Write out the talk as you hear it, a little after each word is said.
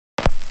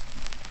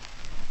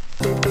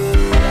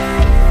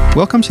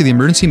Welcome to the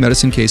Emergency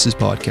Medicine Cases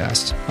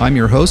podcast. I'm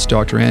your host,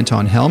 Dr.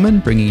 Anton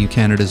Hellman, bringing you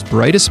Canada's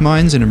brightest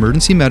minds in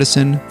emergency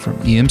medicine from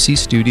EMC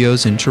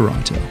Studios in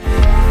Toronto.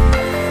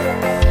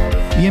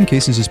 EM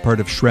Cases is part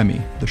of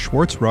SHREMI, the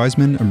Schwartz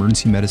Reisman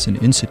Emergency Medicine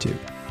Institute.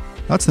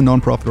 That's the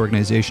nonprofit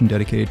organization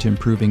dedicated to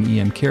improving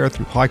EM care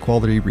through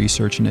high-quality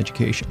research and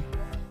education.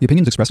 The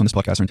opinions expressed on this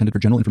podcast are intended for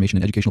general information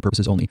and educational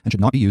purposes only and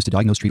should not be used to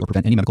diagnose, treat, or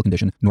prevent any medical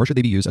condition, nor should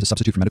they be used as a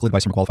substitute for medical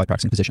advice from a qualified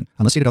practicing physician.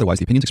 Unless stated otherwise,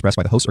 the opinions expressed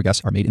by the hosts or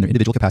guests are made in their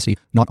individual capacity,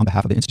 not on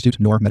behalf of the Institute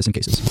nor Medicine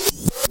Cases.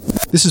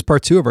 This is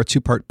part 2 of our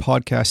 2-part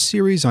podcast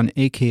series on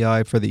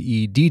AKI for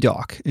the ED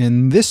doc.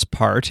 In this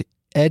part,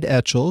 Ed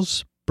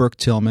Etchells, Burke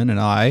Tillman, and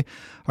I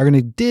are going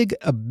to dig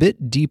a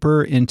bit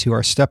deeper into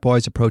our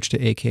stepwise approach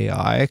to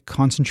AKI,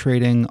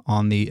 concentrating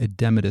on the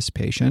edematous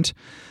patient.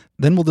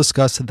 Then we'll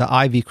discuss the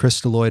IV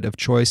crystalloid of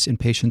choice in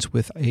patients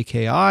with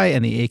AKI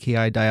and the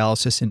AKI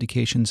dialysis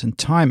indications and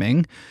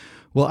timing.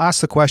 We'll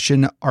ask the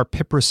question, are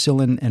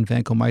piperacillin and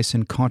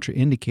vancomycin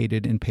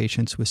contraindicated in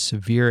patients with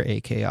severe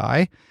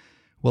AKI?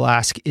 We'll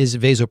ask, is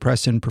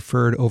vasopressin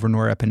preferred over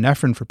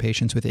norepinephrine for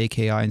patients with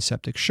AKI and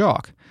septic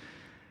shock?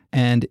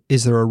 And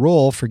is there a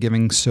role for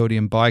giving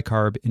sodium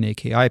bicarb in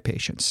AKI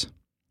patients?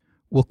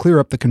 We'll clear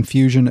up the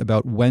confusion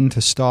about when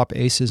to stop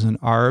ACEs and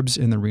ARBs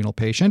in the renal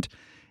patient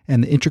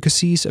and the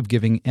intricacies of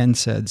giving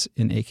NSAIDs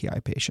in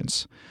AKI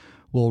patients.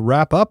 We'll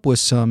wrap up with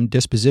some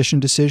disposition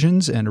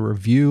decisions and a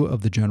review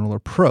of the general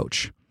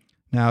approach.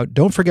 Now,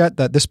 don't forget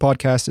that this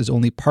podcast is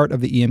only part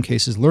of the EM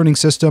Cases learning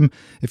system.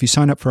 If you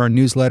sign up for our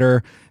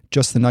newsletter,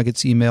 Just the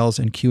Nuggets emails,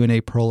 and Q&A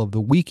Pearl of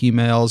the Week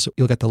emails,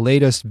 you'll get the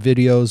latest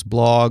videos,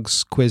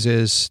 blogs,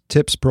 quizzes,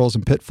 tips, pearls,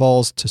 and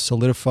pitfalls to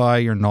solidify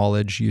your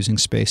knowledge using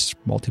spaced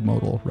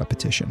multimodal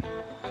repetition.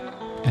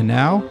 And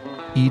now,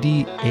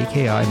 ED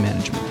AKI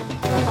management.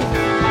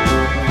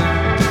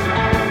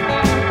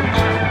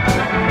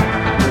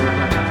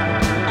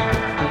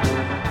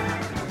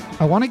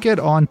 I want to get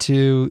on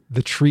to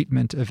the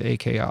treatment of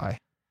AKI.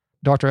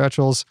 Dr.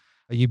 Etchells,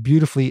 you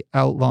beautifully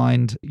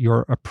outlined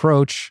your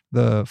approach,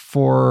 the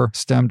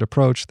 4-stemmed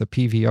approach, the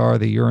PVR,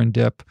 the urine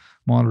dip,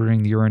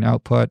 monitoring the urine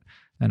output,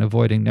 and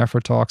avoiding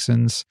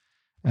nephrotoxins.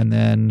 And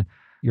then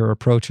your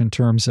approach in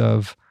terms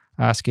of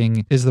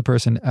asking, is the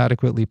person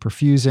adequately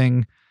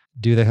perfusing?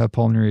 Do they have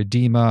pulmonary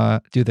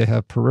edema? Do they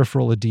have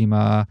peripheral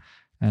edema?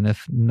 And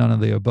if none of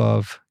the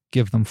above,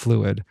 give them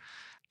fluid.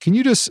 Can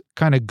you just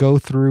kind of go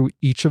through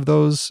each of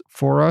those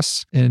for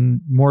us in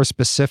more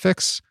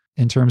specifics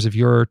in terms of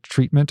your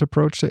treatment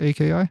approach to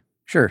AKI?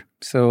 Sure.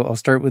 So I'll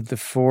start with the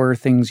 4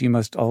 things you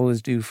must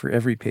always do for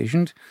every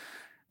patient.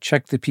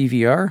 Check the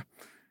PVR.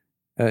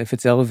 If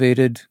it's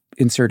elevated,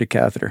 insert a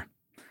catheter.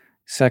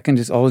 Second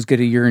is always get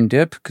a urine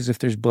dip, because if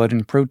there's blood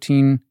and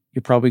protein,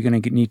 you're probably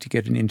going to need to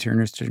get an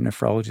internist or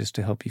nephrologist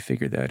to help you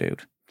figure that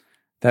out.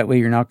 That way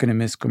you're not going to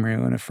miss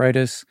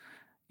glomerulonephritis.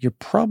 You're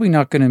probably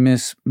not going to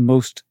miss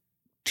most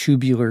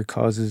tubular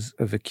causes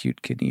of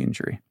acute kidney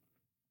injury.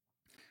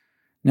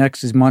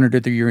 Next is monitor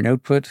the urine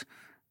output.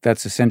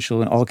 That's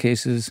essential in all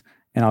cases,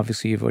 and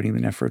obviously avoiding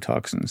the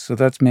nephrotoxins. So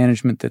that's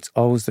management that's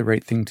always the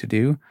right thing to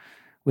do.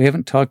 We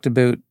haven't talked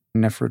about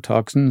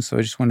nephrotoxins, so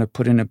I just want to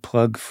put in a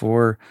plug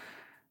for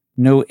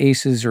no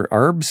ACEs or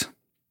ARBs,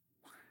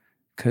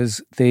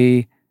 because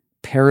they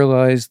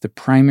paralyze the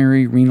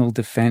primary renal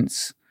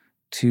defense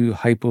to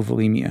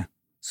hypovolemia.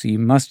 So you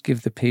must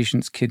give the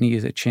patient's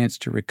kidneys a chance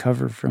to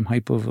recover from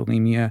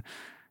hypovolemia.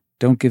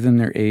 Don't give them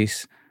their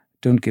ACE.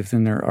 Don't give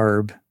them their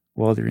ARB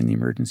while they're in the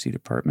emergency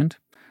department.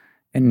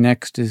 And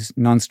next is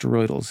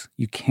nonsteroidals.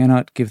 You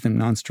cannot give them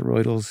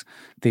nonsteroidals.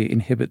 They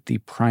inhibit the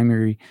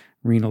primary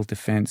renal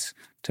defense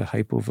to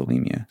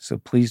hypovolemia. So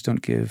please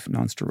don't give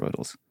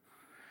nonsteroidals.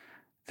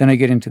 Then I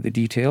get into the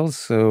details.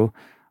 So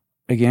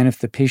again, if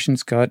the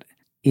patient's got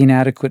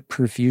inadequate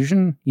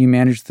perfusion, you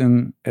manage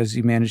them as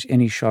you manage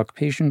any shock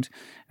patient.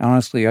 And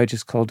honestly, I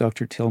just call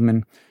Dr.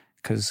 Tillman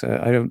because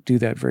I don't do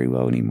that very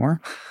well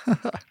anymore.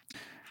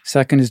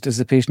 Second is, does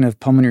the patient have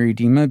pulmonary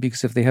edema?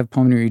 Because if they have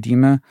pulmonary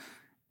edema,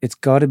 it's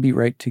got to be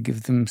right to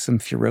give them some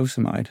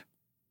furosemide,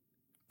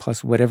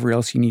 plus whatever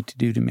else you need to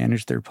do to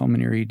manage their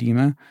pulmonary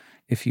edema.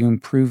 If you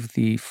improve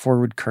the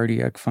forward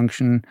cardiac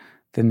function,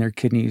 then their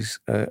kidneys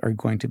are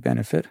going to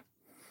benefit.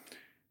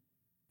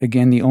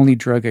 Again, the only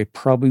drug I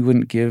probably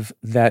wouldn't give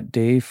that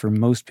day for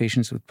most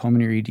patients with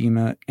pulmonary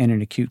edema and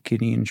an acute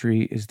kidney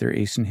injury is their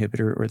ACE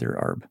inhibitor or their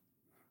ARB.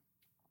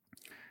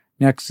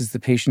 Next is the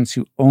patients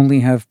who only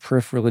have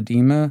peripheral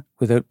edema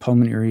without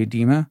pulmonary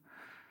edema.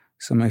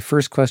 So my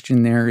first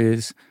question there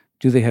is,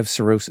 do they have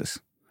cirrhosis?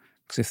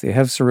 Because if they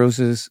have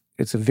cirrhosis,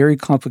 it's a very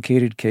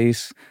complicated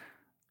case.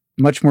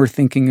 Much more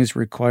thinking is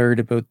required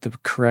about the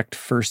correct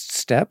first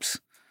steps.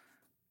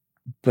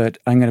 But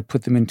I'm going to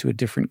put them into a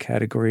different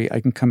category. I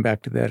can come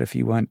back to that if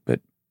you want, but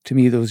to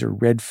me, those are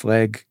red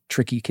flag,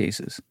 tricky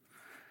cases.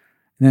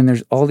 And then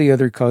there's all the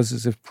other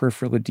causes of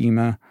peripheral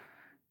edema.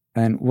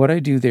 And what I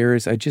do there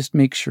is I just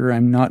make sure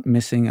I'm not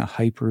missing a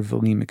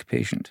hypervolemic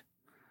patient.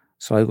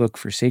 So I look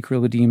for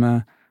sacral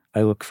edema,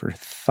 I look for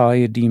thigh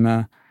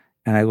edema,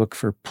 and I look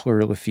for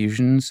pleural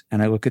effusions,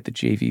 and I look at the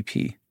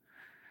JVP.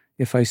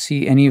 If I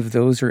see any of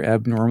those are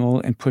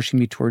abnormal and pushing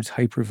me towards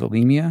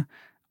hypervolemia,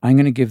 I'm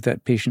going to give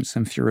that patient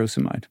some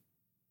furosemide.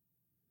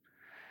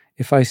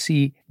 If I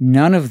see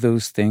none of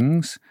those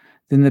things,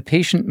 then the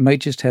patient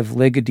might just have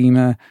leg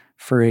edema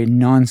for a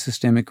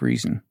non-systemic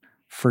reason.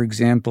 For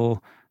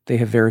example, they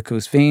have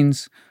varicose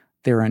veins,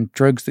 they're on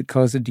drugs that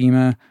cause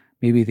edema,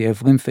 maybe they have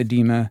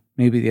lymphedema,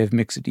 maybe they have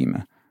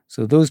myxedema.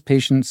 So those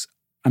patients,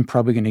 I'm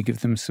probably going to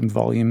give them some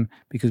volume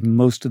because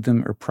most of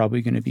them are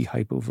probably going to be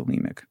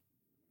hypovolemic.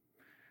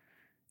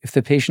 If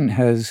the patient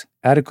has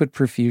adequate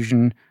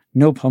perfusion,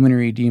 no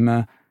pulmonary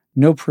edema,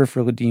 no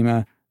peripheral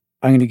edema,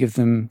 I'm going to give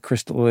them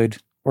crystalloid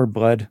or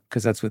blood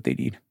because that's what they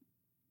need.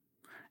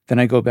 Then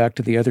I go back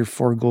to the other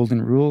 4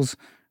 golden rules,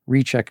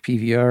 recheck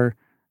PVR,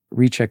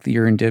 recheck the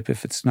urine dip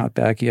if it's not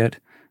back yet,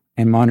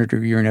 and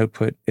monitor urine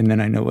output, and then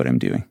I know what I'm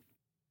doing.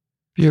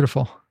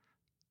 Beautiful.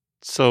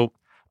 So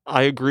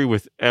I agree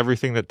with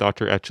everything that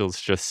Dr. Etchells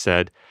just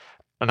said.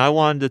 And I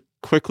wanted to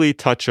quickly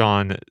touch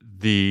on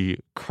the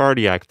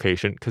cardiac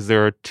patient because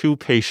there are 2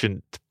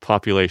 patient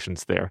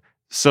populations there.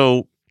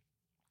 So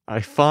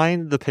I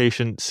find the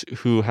patients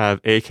who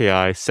have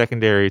AKI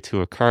secondary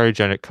to a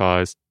cardiogenic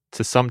cause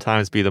to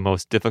sometimes be the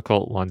most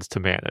difficult ones to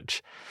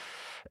manage.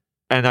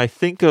 And I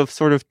think of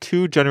sort of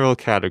 2 general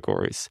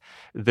categories.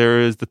 There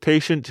is the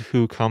patient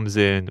who comes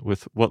in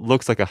with what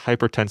looks like a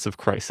hypertensive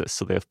crisis.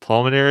 So they have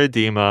pulmonary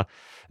edema,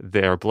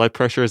 their blood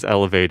pressure is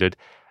elevated,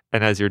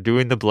 and as you're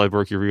doing the blood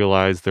work, you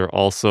realize they're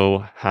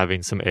also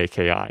having some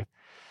AKI.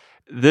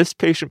 This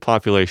patient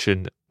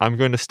population, I'm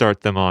going to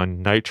start them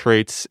on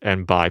nitrates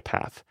and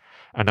BiPAP.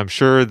 And I'm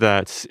sure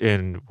that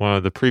in one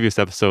of the previous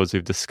episodes,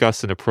 we've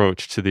discussed an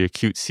approach to the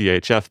acute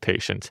CHF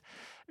patient.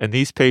 And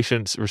these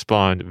patients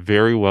respond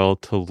very well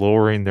to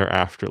lowering their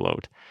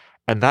afterload.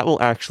 And that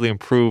will actually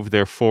improve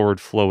their forward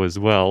flow as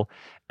well,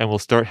 and will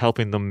start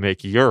helping them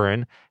make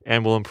urine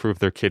and will improve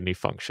their kidney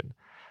function.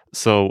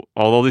 So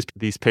although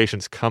these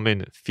patients come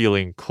in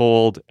feeling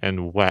cold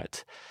and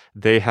wet,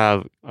 they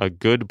have a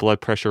good blood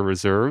pressure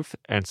reserve.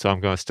 And so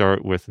I'm going to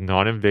start with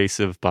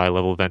non-invasive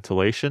bi-level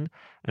ventilation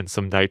and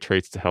some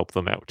nitrates to help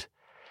them out.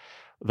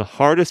 The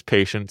hardest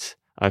patients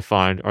I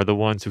find are the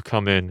ones who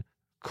come in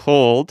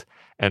cold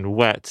and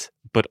wet,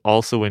 but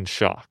also in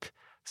shock.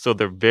 So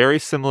they're very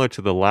similar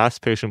to the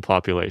last patient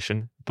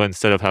population, but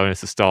instead of having a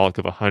systolic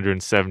of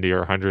 170 or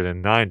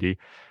 190,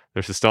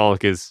 their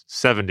systolic is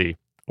 70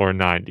 or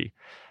 90.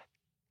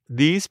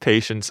 These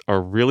patients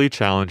are really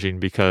challenging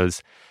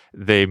because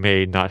they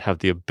may not have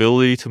the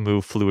ability to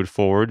move fluid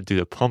forward due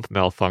to pump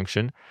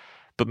malfunction,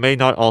 but may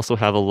not also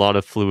have a lot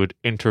of fluid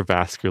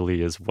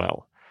intravascularly as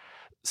well.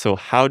 So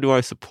how do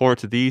I support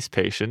these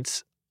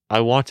patients? I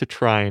want to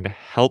try and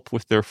help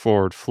with their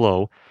forward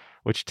flow,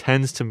 which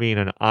tends to mean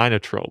an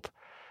inotrope.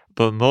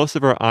 But most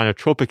of our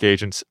inotropic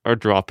agents are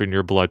dropping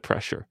your blood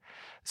pressure.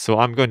 So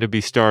I'm going to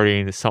be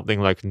starting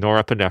something like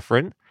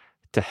norepinephrine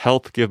to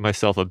help give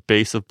myself a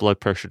base of blood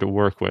pressure to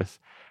work with,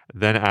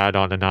 then add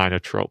on an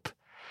inotrope.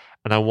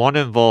 And I want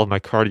to involve my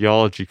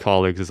cardiology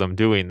colleagues as I'm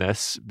doing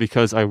this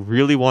because I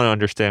really want to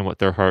understand what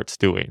their heart's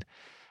doing.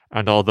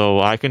 And although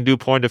I can do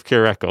point of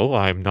care echo,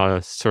 I'm not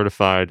a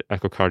certified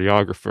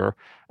echocardiographer,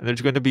 and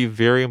there's going to be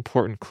very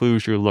important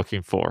clues you're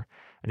looking for.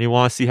 And you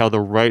want to see how the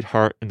right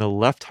heart and the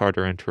left heart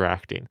are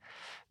interacting,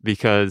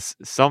 because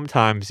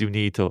sometimes you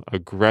need to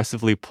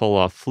aggressively pull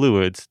off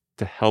fluids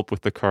to help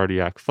with the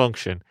cardiac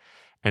function.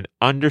 And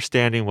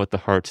understanding what the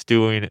heart's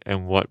doing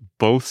and what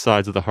both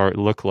sides of the heart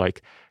look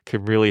like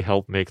can really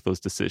help make those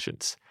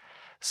decisions.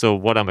 So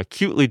what I'm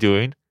acutely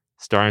doing,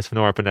 starting with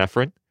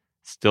norepinephrine,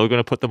 still going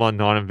to put them on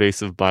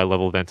non-invasive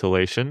bi-level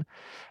ventilation,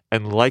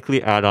 and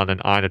likely add on an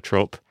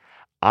inotrope.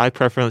 I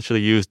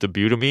preferentially use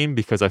dobutamine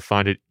because I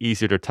find it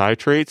easier to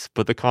titrate,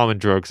 but the common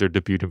drugs are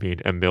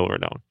dobutamine and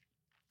milrinone.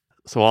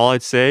 So all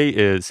I'd say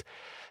is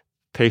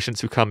patients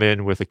who come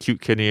in with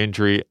acute kidney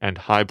injury and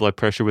high blood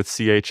pressure with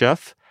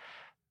CHF,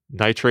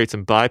 nitrates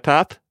and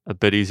BiPAP, a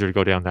bit easier to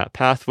go down that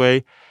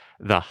pathway.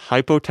 The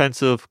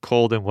hypotensive,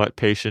 cold and wet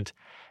patient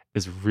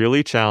is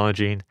really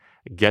challenging.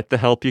 Get the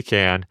help you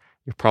can.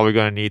 You're probably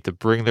going to need to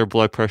bring their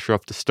blood pressure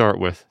up to start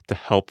with to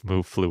help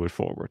move fluid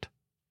forward.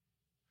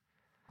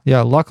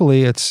 Yeah,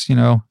 luckily it's,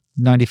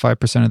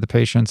 95% of the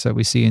patients that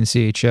we see in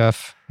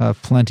CHF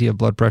have plenty of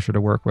blood pressure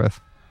to work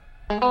with.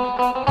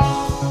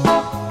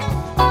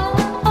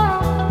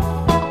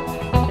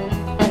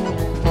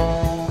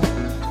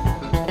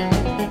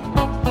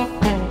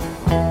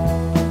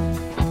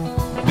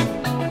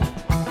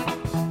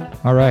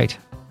 All right.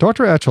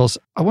 Dr. Etchells,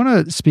 I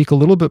want to speak a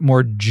little bit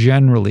more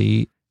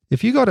generally.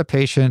 If you got a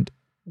patient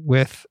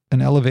with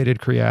an elevated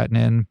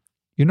creatinine,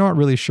 you're not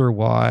really sure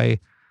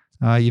why,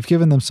 you've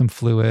given them some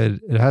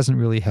fluid, it hasn't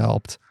really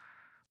helped.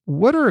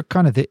 What are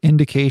kind of the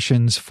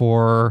indications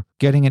for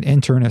getting an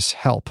internist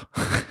help,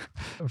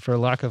 for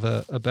lack of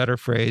a better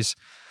phrase?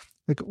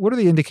 Like, what are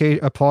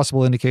the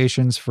possible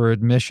indications for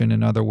admission,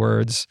 in other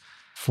words,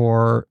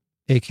 for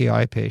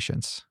AKI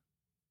patients?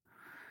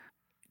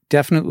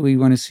 Definitely we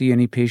want to see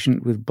any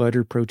patient with blood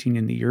or protein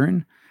in the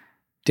urine.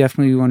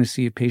 Definitely we want to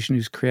see a patient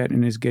whose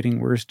creatinine is getting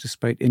worse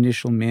despite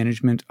initial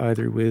management,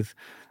 either with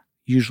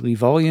usually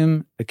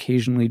volume,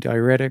 occasionally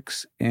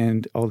diuretics,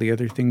 and all the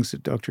other things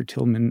that Dr.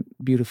 Tillman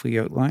beautifully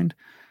outlined.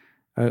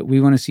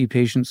 We want to see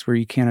patients where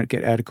you cannot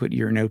get adequate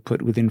urine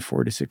output within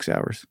 4 to 6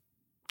 hours.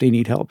 They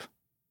need help.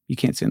 You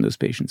can't send those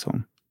patients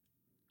home.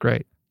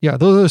 Great. Yeah,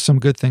 those are some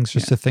good things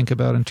just to think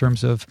about in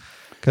terms of,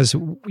 because,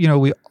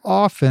 we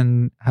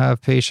often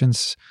have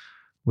patients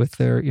with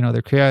their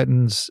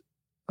creatinines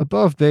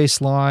above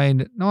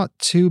baseline, not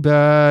too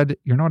bad.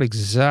 You're not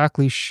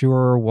exactly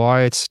sure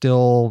why it's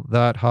still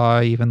that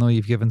high, even though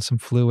you've given some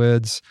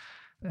fluids.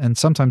 And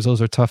sometimes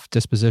those are tough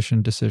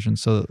disposition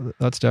decisions. So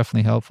that's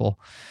definitely helpful.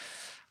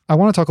 I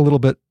want to talk a little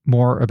bit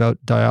more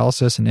about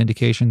dialysis and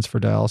indications for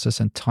dialysis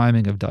and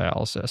timing of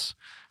dialysis.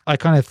 I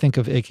kind of think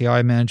of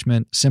AKI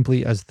management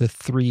simply as the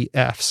 3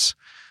 Fs,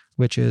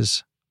 which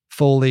is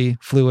Foley,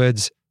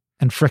 fluids,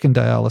 and frickin'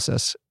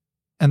 dialysis.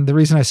 And the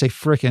reason I say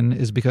frickin'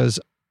 is because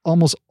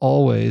almost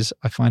always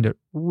I find it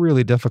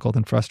really difficult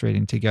and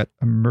frustrating to get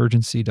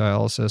emergency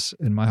dialysis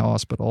in my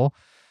hospital.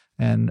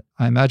 And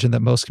I imagine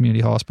that most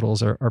community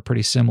hospitals are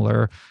pretty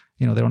similar.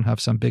 They don't have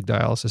some big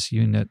dialysis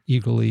unit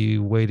eagerly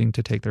waiting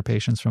to take their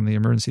patients from the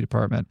emergency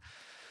department.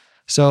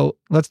 So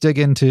let's dig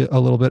into a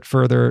little bit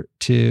further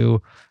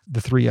to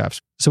the 3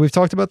 Fs. So we've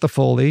talked about the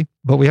Foley,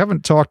 but we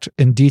haven't talked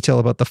in detail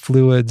about the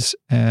fluids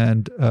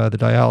and the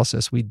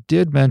dialysis. We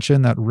did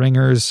mention that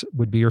Ringer's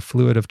would be your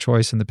fluid of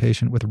choice in the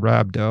patient with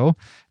rhabdo.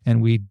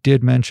 And we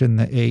did mention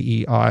the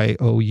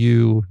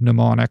AEIOU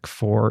mnemonic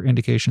for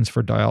indications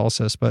for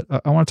dialysis. But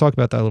I want to talk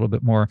about that a little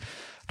bit more.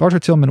 Dr.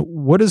 Tillman,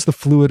 what is the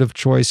fluid of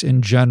choice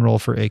in general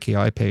for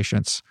AKI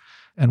patients?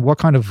 And what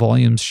kind of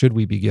volumes should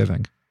we be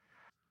giving?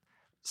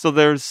 So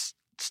there's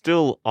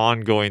still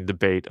ongoing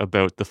debate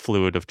about the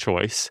fluid of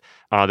choice,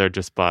 either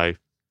just by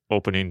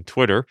opening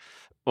Twitter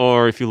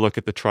or if you look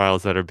at the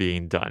trials that are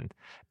being done.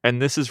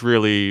 And this is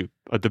really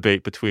a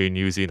debate between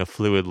using a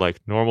fluid like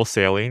normal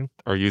saline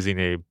or using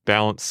a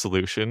balanced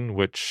solution,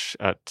 which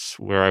at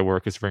where I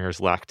work is Ringer's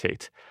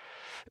lactate.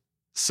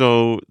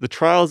 So the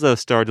trials that have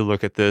started to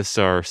look at this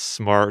are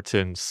SMART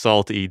and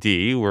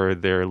SALT-ED, where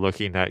they're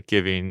looking at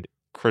giving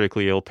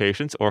critically ill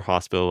patients or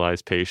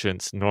hospitalized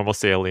patients normal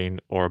saline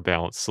or a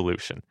balanced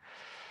solution.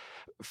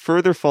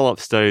 Further follow-up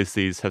studies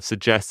these have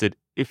suggested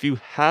if you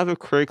have a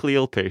critically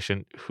ill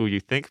patient who you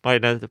think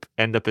might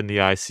end up in the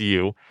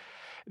ICU,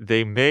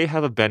 they may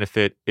have a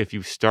benefit if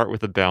you start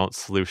with a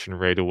balanced solution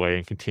right away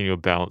and continue a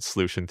balanced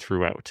solution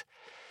throughout.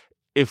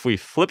 If we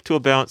flip to a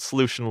balanced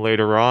solution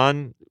later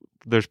on,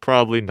 there's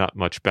probably not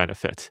much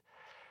benefit.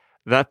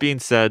 That being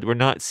said, we're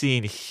not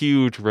seeing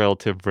huge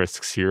relative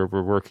risks here.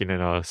 We're working in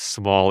a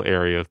small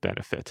area of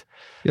benefit.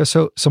 Yeah,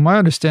 so my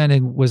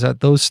understanding was that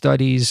those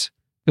studies,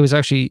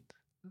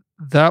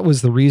 that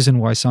was the reason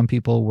why some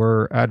people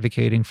were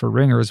advocating for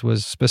Ringer's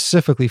was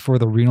specifically for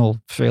the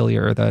renal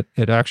failure, that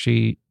it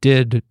actually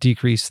did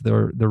decrease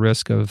the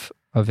risk of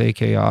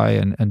AKI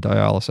and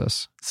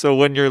dialysis. So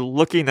when you're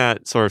looking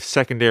at sort of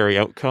secondary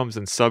outcomes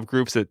and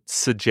subgroups, it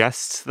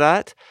suggests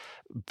that,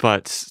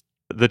 but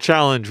the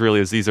challenge really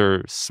is these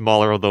are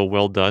smaller, although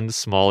well done,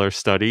 smaller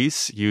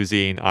studies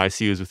using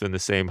ICUs within the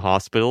same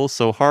hospital.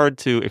 So hard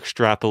to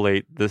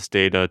extrapolate this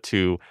data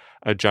to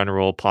a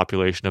general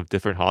population of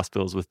different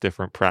hospitals with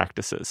different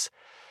practices.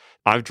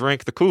 I've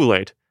drank the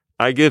Kool-Aid.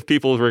 I give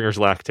people Ringer's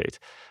lactate.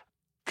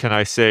 Can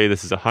I say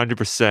this is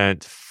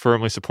 100%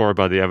 firmly supported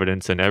by the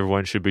evidence and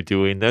everyone should be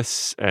doing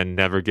this and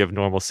never give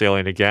normal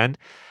saline again?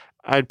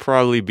 I'd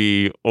probably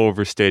be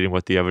overstating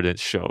what the evidence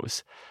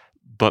shows.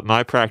 But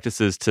my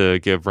practice is to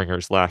give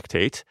Ringer's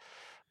lactate.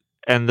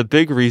 And the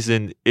big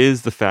reason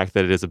is the fact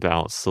that it is a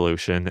balanced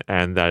solution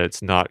and that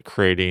it's not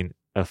creating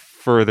a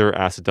further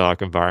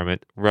acidotic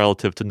environment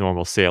relative to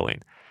normal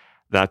saline.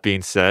 That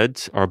being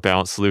said, our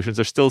balanced solutions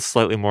are still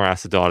slightly more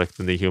acidotic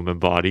than the human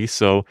body,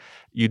 so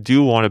you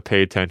do want to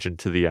pay attention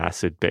to the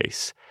acid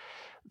base.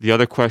 The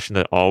other question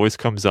that always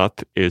comes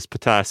up is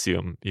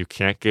potassium. You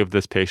can't give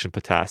this patient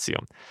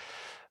potassium.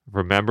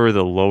 Remember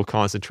the low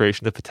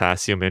concentration of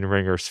potassium in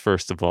Ringer's,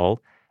 first of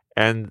all,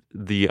 and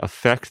the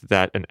effect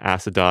that an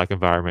acidotic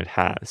environment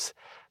has.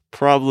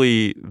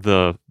 Probably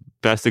the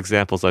best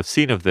examples I've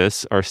seen of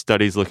this are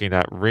studies looking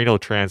at renal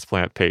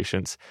transplant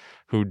patients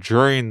who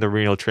during the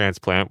renal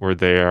transplant where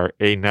they are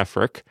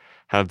anephric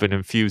have been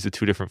infused with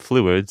 2 different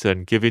fluids,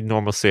 and giving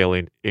normal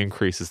saline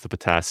increases the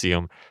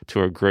potassium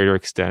to a greater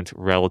extent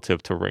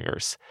relative to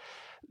Ringer's.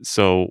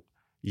 So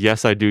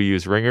yes, I do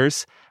use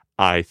Ringer's.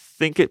 I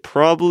think it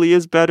probably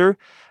is better.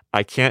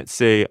 I can't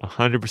say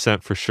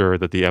 100% for sure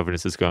that the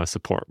evidence is going to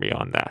support me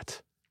on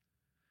that.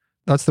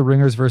 That's the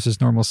Ringer's versus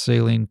normal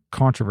saline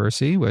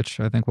controversy, which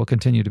I think will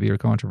continue to be a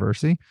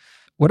controversy.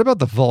 What about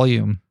the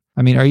volume?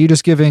 I mean, are you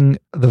just giving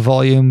the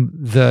volume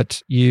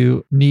that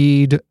you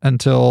need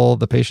until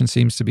the patient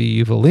seems to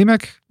be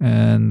euvolemic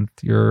and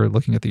you're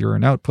looking at the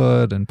urine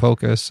output and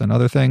POCUS and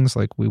other things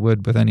like we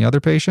would with any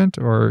other patient?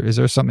 Or is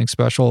there something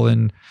special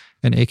in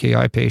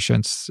AKI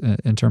patients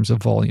in terms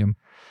of volume?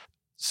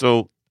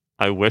 So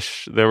I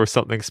wish there was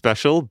something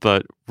special,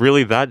 but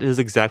really that is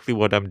exactly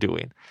what I'm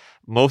doing.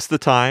 Most of the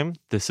time,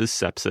 this is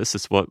sepsis.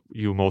 It's what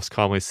you most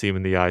commonly see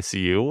in the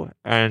ICU.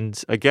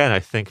 And again, I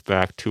think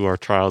back to our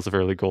trials of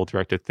early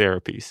goal-directed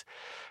therapies.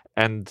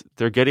 And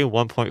they're getting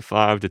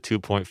 1.5 to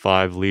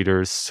 2.5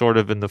 liters sort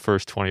of in the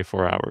first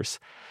 24 hours.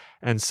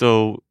 And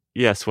so,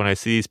 yes, when I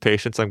see these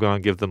patients, I'm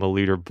going to give them a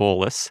liter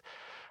bolus.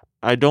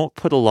 I don't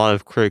put a lot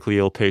of critically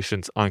ill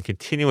patients on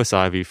continuous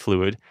IV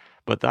fluid,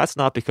 but that's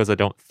not because I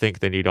don't think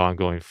they need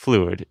ongoing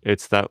fluid.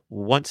 It's that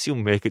once you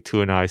make it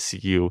to an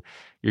ICU,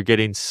 you're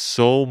getting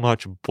so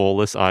much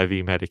bolus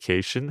IV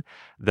medication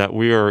that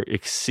we are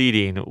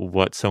exceeding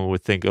what someone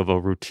would think of a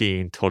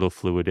routine total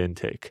fluid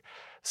intake.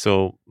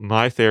 So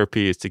my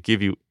therapy is to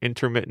give you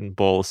intermittent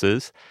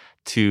boluses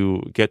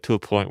to get to a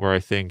point where I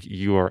think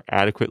you are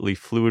adequately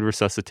fluid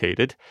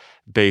resuscitated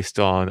based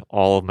on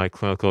all of my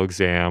clinical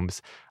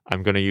exams.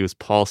 I'm going to use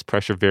pulse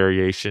pressure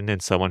variation in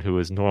someone who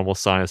is normal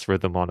sinus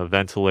rhythm on a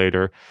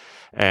ventilator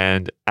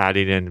and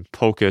adding in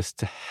POCUS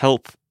to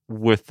help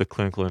with the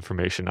clinical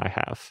information I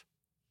have.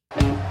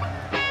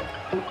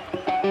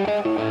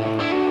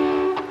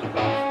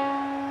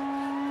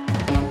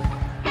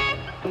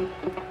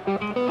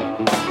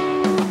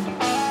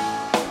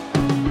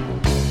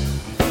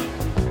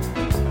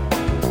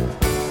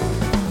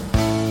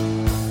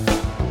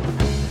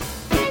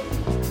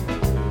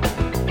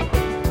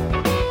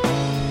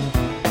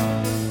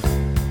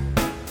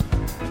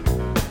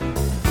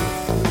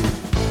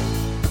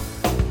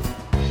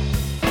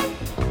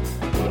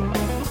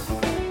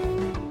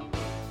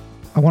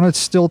 I want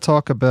to still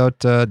talk about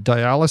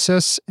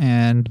dialysis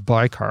and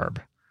bicarb.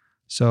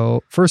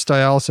 So first,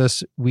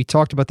 dialysis, we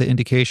talked about the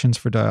indications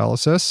for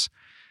dialysis.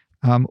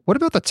 What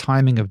about the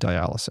timing of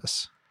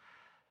dialysis?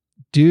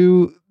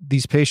 Do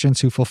these patients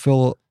who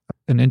fulfill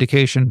an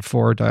indication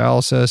for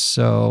dialysis,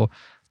 so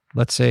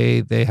let's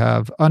say they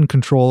have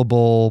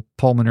uncontrollable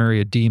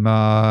pulmonary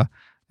edema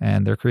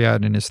and their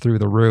creatinine is through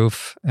the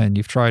roof and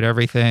you've tried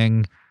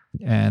everything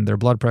and their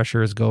blood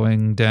pressure is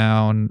going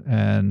down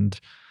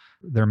and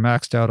they're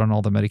maxed out on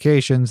all the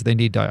medications, they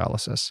need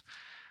dialysis.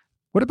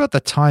 What about the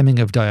timing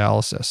of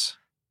dialysis?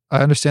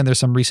 I understand there's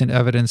some recent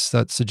evidence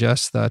that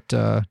suggests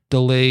that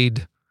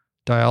delayed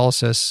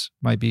dialysis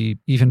might be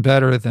even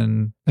better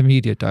than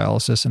immediate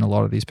dialysis in a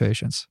lot of these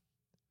patients.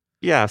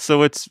 Yeah,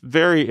 so it's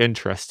very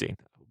interesting.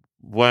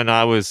 When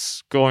I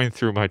was going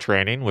through my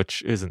training,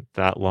 which isn't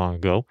that long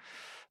ago,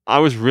 I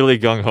was really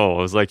gung-ho.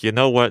 I was like, you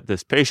know what?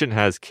 This patient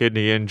has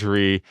kidney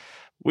injury.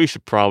 We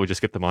should probably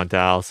just get them on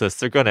dialysis.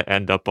 They're going to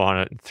end up on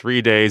it in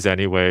 3 days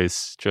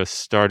anyways. Just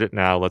start it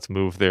now. Let's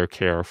move their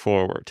care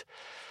forward.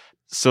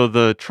 So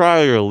the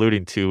trial you're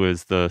alluding to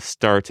is the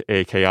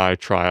START-AKI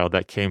trial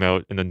that came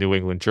out in the New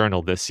England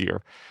Journal this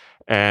year.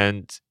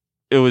 And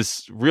it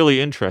was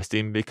really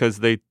interesting because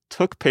they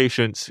took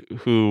patients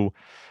who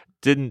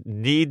didn't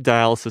need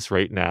dialysis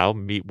right now,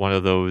 meet one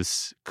of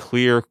those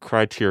clear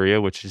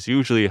criteria, which is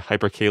usually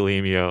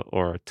hyperkalemia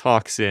or a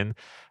toxin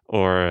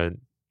or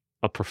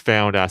a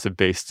profound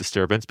acid-base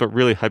disturbance, but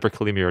really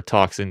hyperkalemia or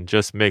toxin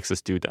just makes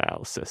us do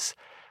dialysis.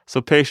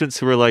 So patients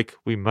who are like,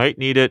 we might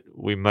need it,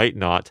 we might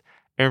not,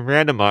 and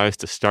randomized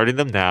to starting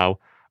them now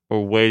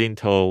or waiting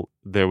till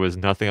there was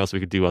nothing else we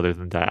could do other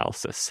than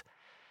dialysis.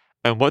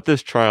 And what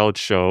this trial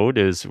showed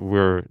is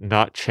we're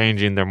not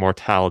changing their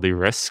mortality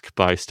risk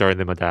by starting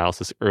them on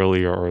dialysis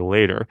earlier or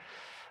later.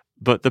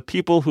 But the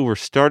people who were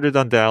started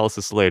on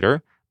dialysis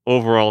later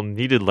overall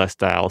needed less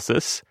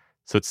dialysis.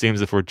 So it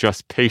seems if we're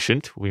just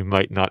patient, we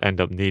might not end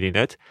up needing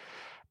it.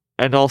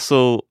 And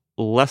also,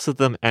 less of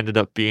them ended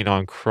up being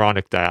on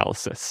chronic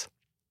dialysis.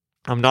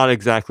 I'm not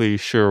exactly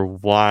sure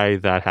why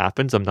that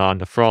happens. I'm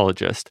not a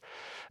nephrologist.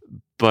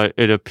 But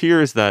it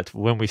appears that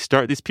when we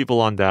start these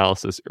people on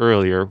dialysis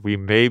earlier, we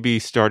may be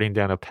starting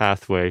down a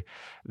pathway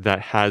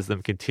that has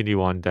them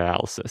continue on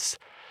dialysis.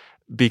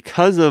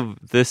 Because of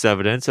this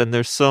evidence, and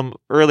there's some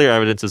earlier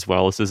evidence as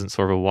well, this isn't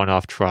sort of a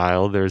one-off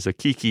trial, there's a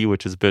Kiki,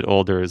 which is a bit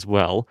older as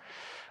well,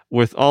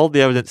 with all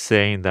the evidence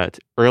saying that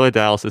early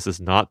dialysis is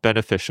not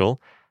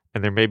beneficial,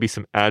 and there may be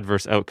some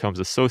adverse outcomes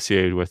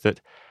associated with it,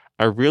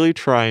 I really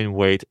try and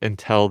wait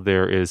until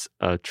there is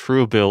a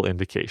true bill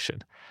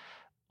indication.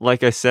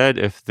 Like I said,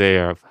 if they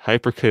have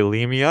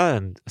hyperkalemia,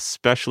 and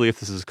especially if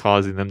this is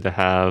causing them to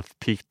have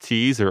peak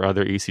Ts or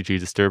other ECG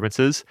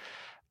disturbances,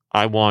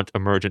 I want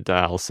emergent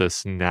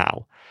dialysis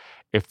now.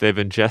 If they've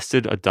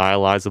ingested a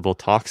dialyzable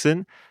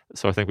toxin,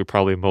 so I think we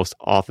probably most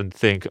often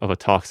think of a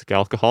toxic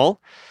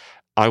alcohol,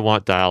 I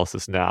want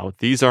dialysis now.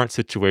 These aren't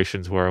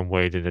situations where I'm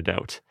waiting it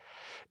out.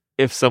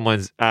 If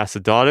someone's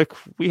acidotic,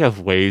 we have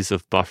ways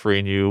of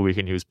buffering you. We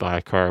can use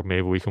bicarb.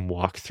 Maybe we can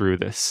walk through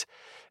this.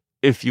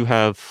 If you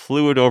have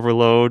fluid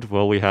overload,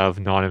 well, we have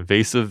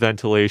non-invasive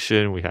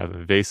ventilation. We have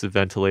invasive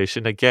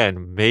ventilation.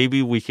 Again,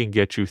 maybe we can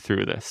get you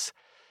through this.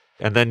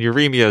 And then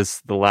uremia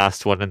is the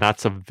last one, and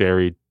that's a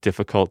very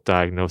difficult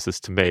diagnosis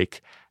to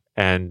make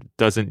and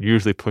doesn't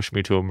usually push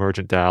me to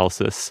emergent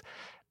dialysis,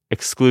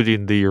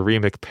 excluding the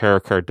uremic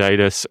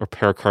pericarditis or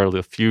pericardial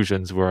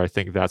effusions where I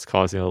think that's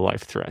causing a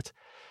life threat.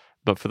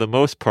 But for the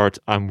most part,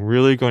 I'm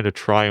really going to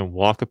try and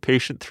walk a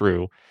patient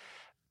through,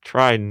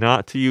 try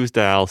not to use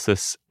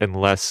dialysis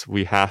unless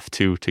we have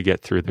to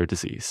get through their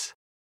disease.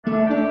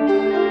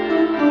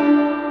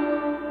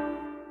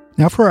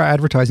 Now for our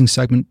advertising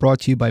segment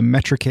brought to you by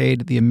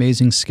Metricade, the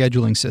amazing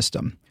scheduling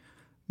system.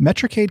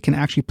 Metricade can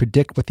actually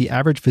predict what the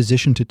average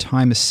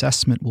physician-to-time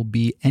assessment will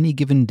be any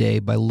given day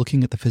by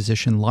looking at the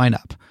physician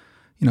lineup.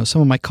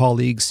 Some of my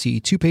colleagues see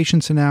 2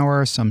 patients an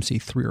hour, some see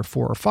 3 or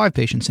 4 or 5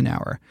 patients an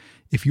hour.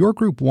 If your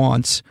group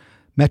wants,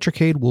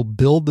 Metricade will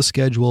build the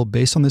schedule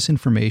based on this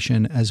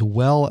information as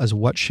well as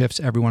what shifts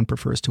everyone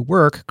prefers to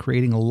work,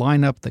 creating a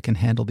lineup that can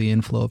handle the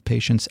inflow of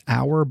patients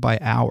hour by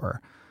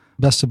hour.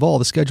 Best of all,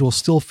 the schedule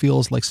still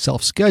feels like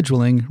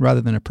self-scheduling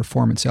rather than a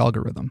performance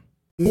algorithm.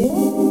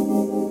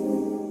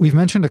 We've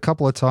mentioned a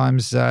couple of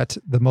times that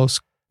the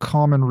most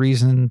common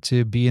reason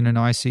to be in an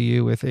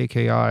ICU with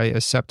AKI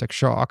is septic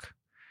shock.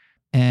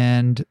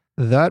 And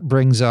that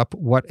brings up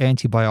what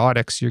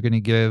antibiotics you're going to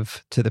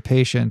give to the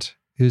patient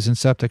who's in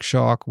septic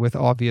shock with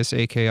obvious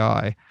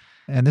AKI.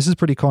 And this is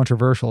pretty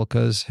controversial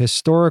because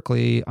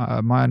historically,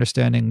 my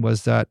understanding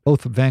was that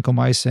both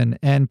vancomycin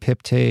and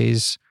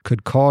piptase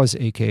could cause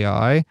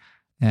AKI.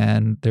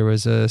 And there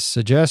was a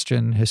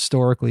suggestion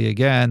historically,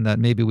 again, that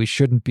maybe we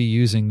shouldn't be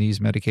using these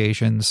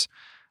medications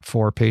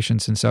for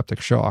patients in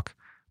septic shock,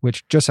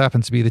 which just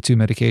happens to be the 2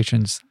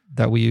 medications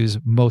that we use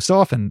most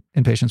often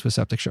in patients with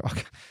septic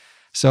shock.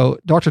 So,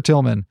 Dr.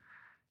 Tillman,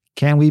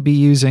 can we be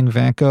using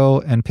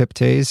vanco and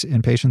piptase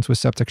in patients with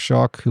septic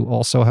shock who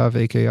also have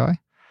AKI?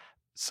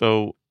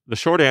 So the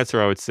short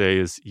answer I would say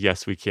is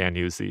yes, we can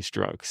use these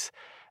drugs.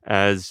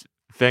 As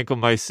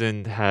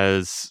vancomycin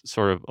has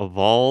sort of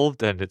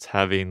evolved and it's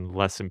having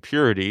less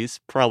impurities,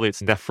 probably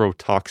its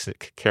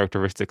nephrotoxic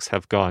characteristics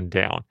have gone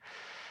down.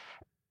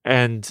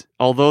 And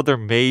although there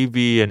may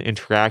be an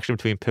interaction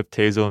between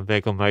piptazo and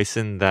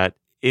vancomycin that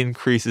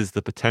increases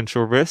the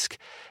potential risk,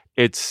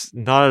 it's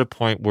not at a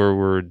point where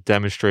we're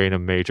demonstrating a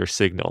major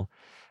signal.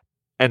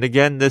 And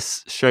again,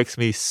 this strikes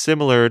me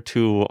similar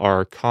to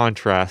our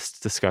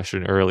contrast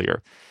discussion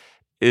earlier,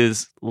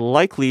 is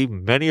likely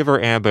many of our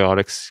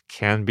antibiotics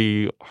can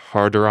be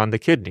harder on the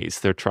kidneys.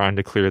 They're trying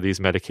to clear these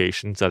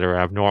medications that are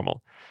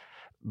abnormal.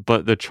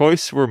 But the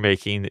choice we're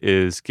making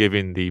is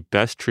giving the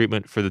best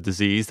treatment for the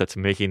disease that's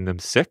making them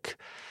sick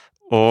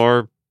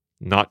or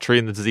not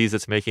treating the disease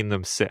that's making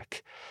them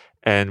sick.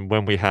 And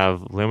when we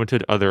have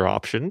limited other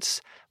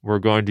options, we're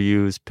going to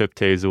use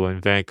piptazo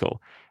and vanco.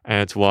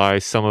 And it's why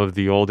some of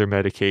the older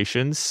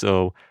medications,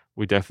 so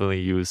we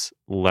definitely use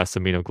less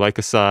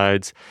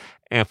aminoglycosides.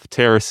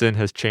 Amphotericin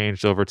has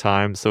changed over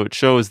time. So it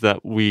shows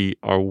that we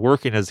are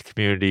working as a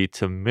community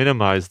to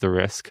minimize the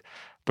risk,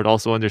 but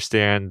also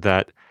understand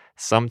that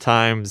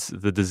sometimes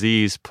the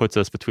disease puts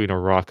us between a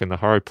rock and the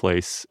hard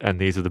place, and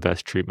these are the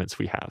best treatments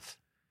we have.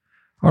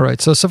 All right.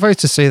 So suffice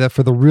to say that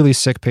for the really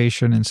sick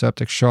patient in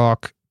septic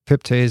shock,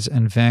 piptase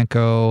and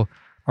vanco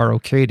are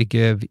okay to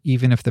give,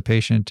 even if the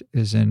patient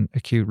is in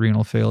acute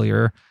renal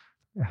failure,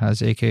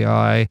 has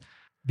AKI,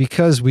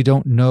 because we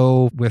don't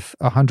know with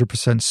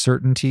 100%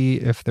 certainty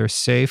if they're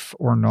safe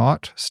or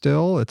not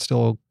still. It's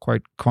still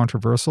quite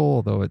controversial,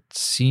 although it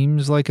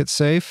seems like it's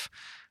safe.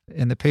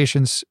 In the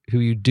patients who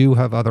you do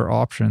have other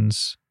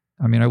options,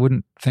 I mean, I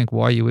wouldn't think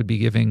why you would be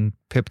giving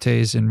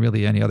piptase in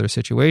really any other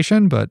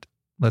situation, but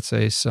let's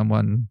say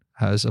someone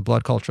has a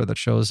blood culture that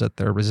shows that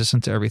they're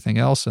resistant to everything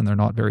else and they're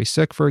not very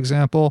sick, for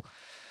example.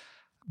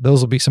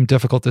 Those will be some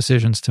difficult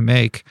decisions to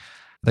make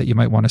that you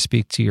might want to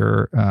speak to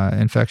your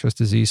infectious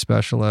disease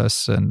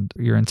specialists and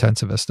your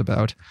intensivist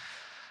about.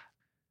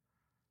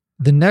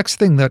 The next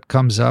thing that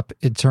comes up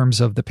in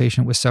terms of the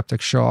patient with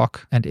septic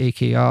shock and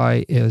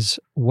AKI is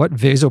what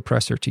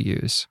vasopressor to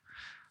use.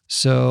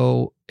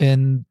 So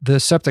in the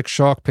septic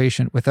shock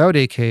patient without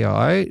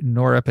AKI,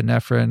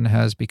 norepinephrine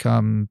has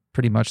become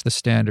pretty much the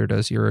standard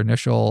as your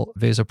initial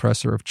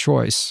vasopressor of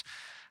choice.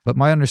 But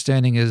my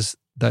understanding is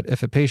that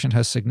if a patient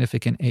has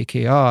significant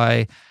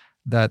AKI,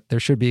 that there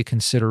should be a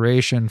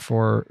consideration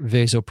for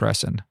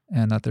vasopressin,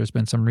 and that there's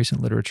been some recent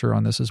literature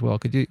on this as well.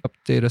 Could you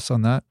update us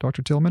on that,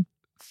 Dr. Tillman?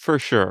 For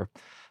sure.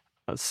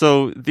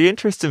 So the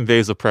interest in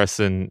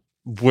vasopressin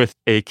with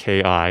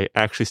AKI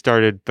actually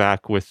started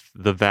back with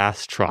the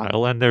VAST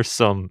trial, and there's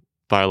some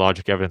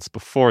biologic evidence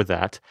before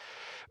that,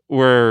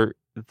 where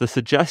the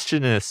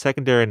suggestion in a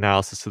secondary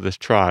analysis of this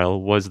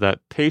trial was that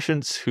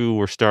patients who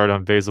were started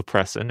on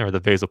vasopressin, or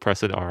the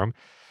vasopressin arm,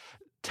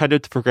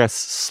 tended to progress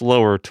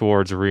slower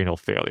towards renal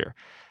failure.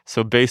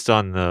 So based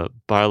on the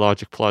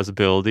biologic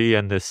plausibility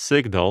and this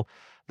signal,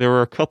 there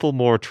were a couple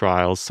more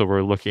trials. So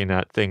we're looking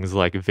at things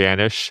like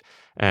VANISH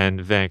and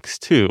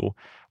VANX2,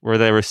 where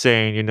they were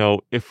saying,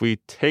 if we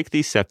take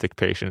these septic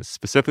patients,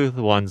 specifically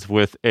the ones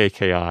with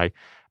AKI,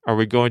 are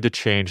we going to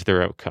change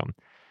their outcome?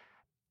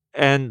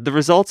 And the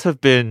results have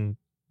been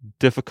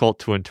difficult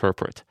to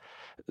interpret.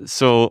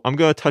 So I'm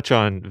going to touch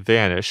on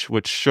VANISH,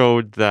 which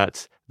showed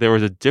that there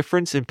was a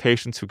difference in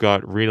patients who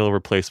got renal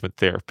replacement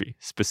therapy.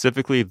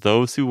 Specifically,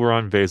 those who were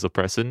on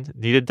vasopressin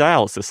needed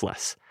dialysis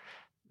less.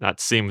 That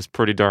seems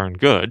pretty darn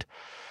good.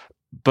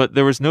 But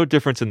there was no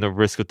difference in the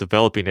risk of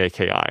developing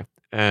AKI.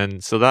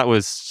 And so that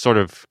was sort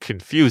of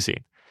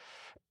confusing.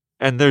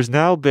 And there's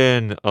now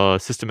been a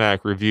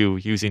systematic review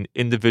using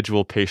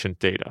individual patient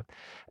data.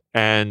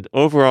 And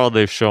overall,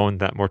 they've shown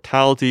that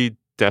mortality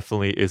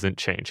definitely isn't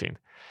changing.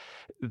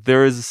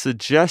 There is a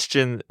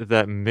suggestion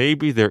that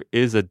maybe there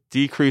is a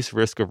decreased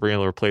risk of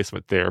renal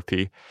replacement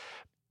therapy,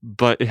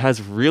 but it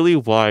has really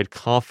wide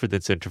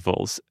confidence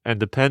intervals. And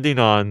depending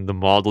on the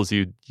models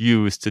you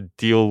use to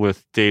deal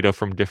with data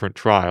from different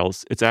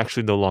trials, it's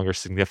actually no longer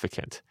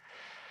significant.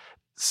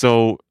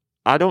 So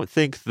I don't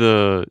think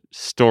the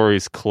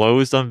story's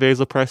closed on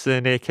vasopressin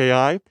and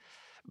AKI,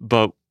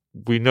 but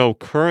we know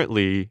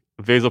currently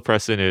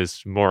vasopressin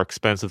is more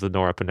expensive than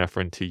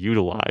norepinephrine to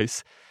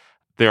utilize.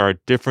 There are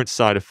different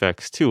side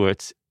effects to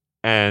it,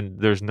 and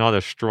there's not a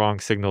strong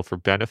signal for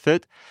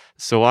benefit.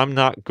 So I'm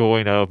not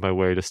going out of my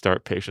way to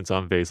start patients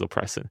on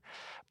vasopressin.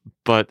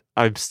 But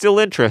I'm still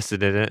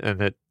interested in it,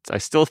 and I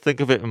still think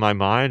of it in my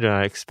mind, and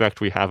I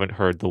expect we haven't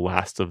heard the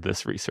last of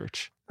this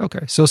research.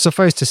 Okay, so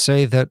suffice to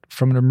say that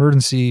from an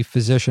emergency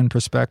physician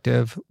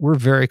perspective, we're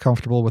very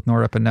comfortable with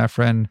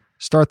norepinephrine.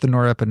 Start the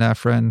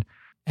norepinephrine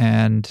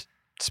and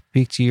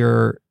speak to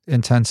your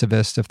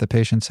intensivist if the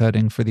patient's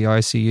heading for the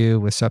ICU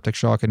with septic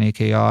shock and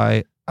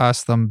AKI.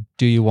 Ask them,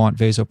 do you want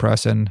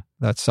vasopressin?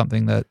 That's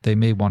something that they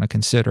may want to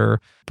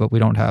consider, but we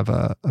don't have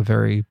a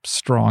very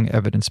strong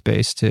evidence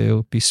base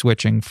to be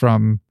switching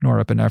from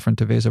norepinephrine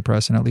to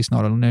vasopressin, at least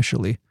not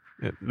initially.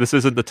 This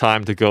isn't the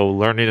time to go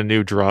learning a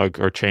new drug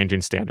or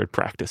changing standard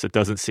practice. It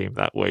doesn't seem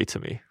that way to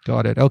me.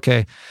 Got it.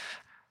 Okay.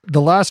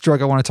 The last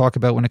drug I want to talk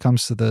about when it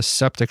comes to the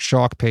septic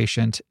shock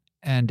patient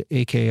and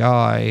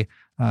AKI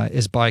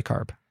is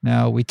bicarb.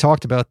 Now, we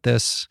talked about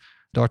this,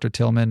 Dr.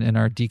 Tillman, in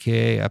our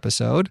DKA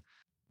episode.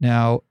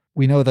 Now,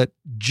 we know that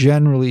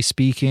generally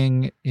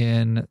speaking,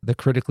 in the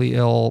critically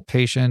ill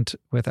patient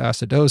with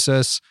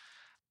acidosis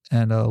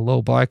and a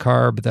low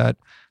bicarb, that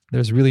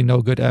there's really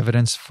no good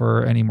evidence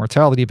for any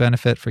mortality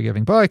benefit for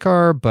giving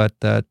bicarb, but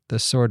that the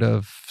sort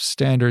of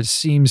standard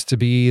seems to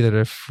be that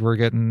if we're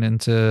getting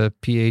into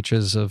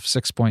pHs of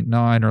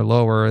 6.9 or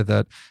lower,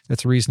 that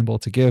it's reasonable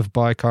to give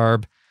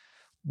bicarb.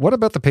 What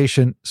about the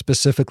patient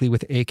specifically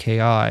with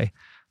AKI?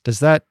 Does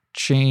that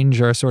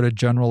change our sort of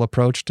general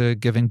approach to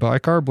giving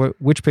bicarb?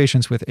 Which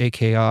patients with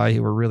AKI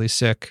who are really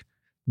sick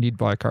need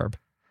bicarb?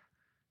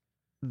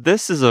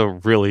 This is a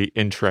really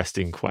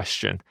interesting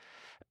question.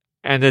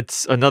 And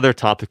it's another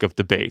topic of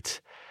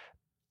debate.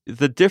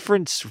 The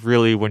difference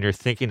really when you're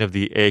thinking of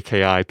the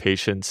AKI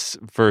patients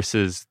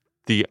versus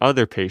the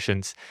other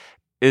patients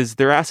is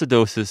their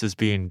acidosis is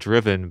being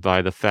driven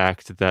by the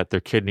fact that their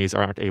kidneys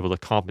aren't able to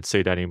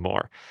compensate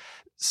anymore.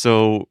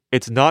 So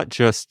it's not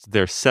just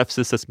their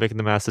sepsis that's making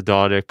them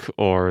acidotic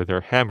or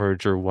their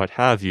hemorrhage or what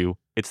have you,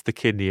 it's the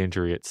kidney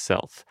injury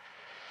itself.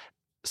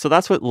 So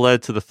that's what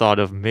led to the thought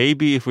of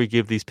maybe if we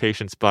give these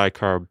patients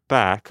bicarb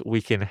back,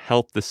 we can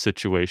help the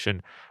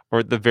situation or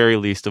at the very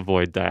least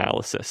avoid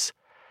dialysis.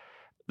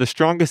 The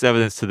strongest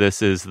evidence to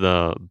this is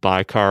the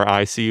BICAR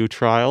ICU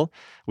trial,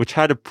 which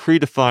had a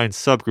predefined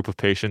subgroup of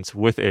patients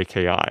with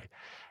AKI.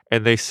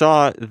 And they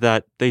saw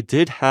that they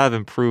did have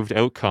improved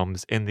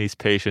outcomes in these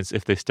patients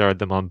if they started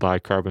them on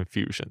bicarb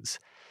infusions.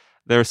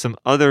 There are some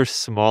other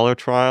smaller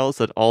trials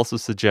that also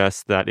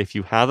suggest that if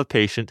you have a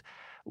patient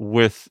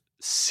with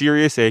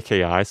serious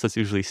AKI, so that's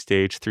usually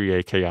stage 3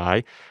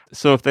 AKI,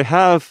 so if they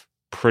have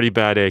pretty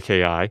bad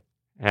AKI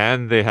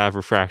and they have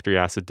refractory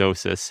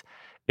acidosis,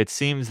 it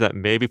seems that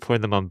maybe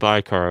putting them on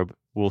bicarb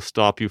will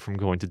stop you from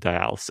going to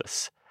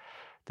dialysis.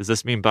 Does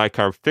this mean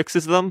bicarb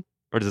fixes them?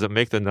 Or does it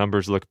make the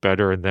numbers look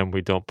better and then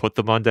we don't put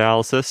them on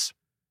dialysis?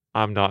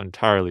 I'm not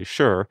entirely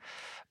sure.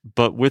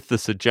 But with the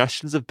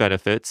suggestions of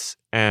benefits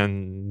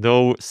and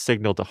no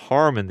signal to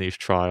harm in these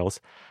trials,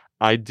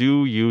 I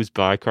do use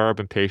bicarb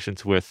in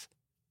patients with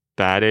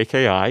bad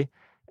AKI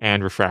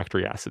and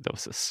refractory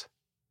acidosis.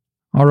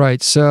 All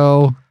right.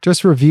 So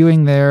just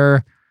reviewing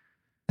there,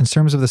 in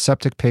terms of the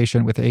septic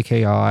patient with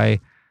AKI,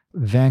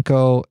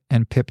 Vanco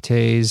and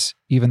Piptase,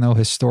 even though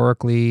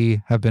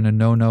historically have been a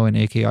no-no in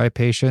AKI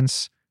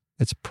patients,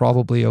 it's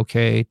probably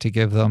okay to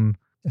give them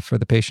for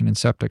the patient in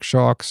septic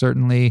shock,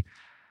 certainly.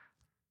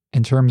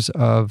 In terms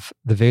of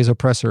the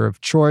vasopressor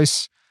of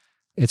choice,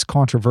 it's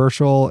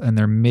controversial, and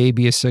there may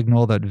be a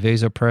signal that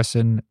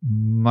vasopressin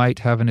might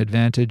have an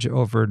advantage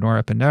over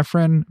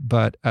norepinephrine,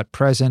 but at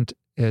present,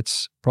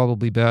 it's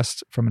probably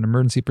best from an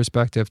emergency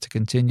perspective to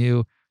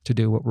continue to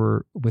do what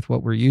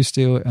we're used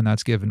to, and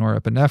that's give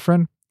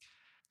norepinephrine.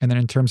 And then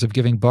in terms of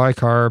giving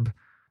bicarb,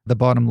 the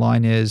bottom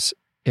line is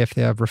if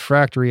they have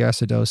refractory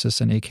acidosis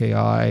and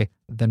AKI,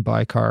 then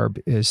bicarb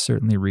is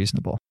certainly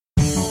reasonable.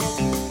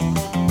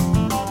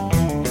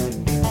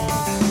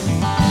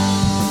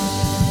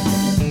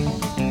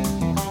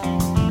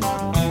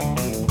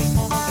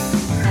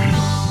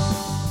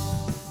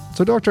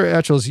 So Dr.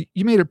 Etchells,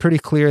 you made it pretty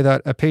clear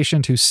that a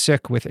patient who's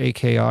sick with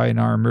AKI in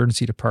our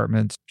emergency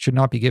department should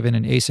not be given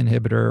an ACE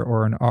inhibitor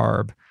or an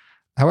ARB.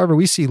 However,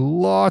 we see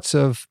lots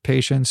of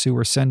patients who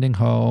we're sending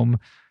home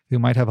who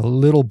might have a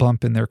little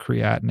bump in their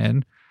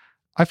creatinine.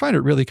 I find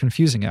it really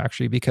confusing,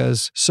 actually,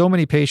 because so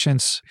many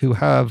patients who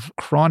have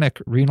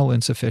chronic renal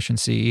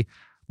insufficiency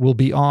will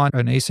be on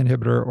an ACE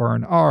inhibitor or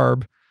an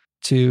ARB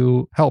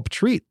to help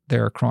treat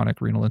their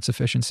chronic renal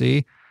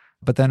insufficiency.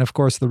 But then, of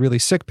course, the really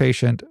sick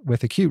patient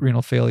with acute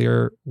renal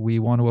failure, we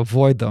want to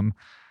avoid them.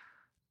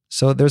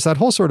 So there's that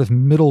whole sort of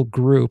middle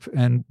group,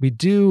 and we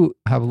do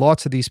have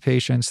lots of these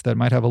patients that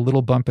might have a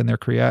little bump in their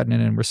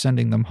creatinine, and we're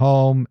sending them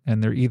home,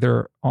 and they're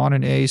either on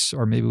an ACE,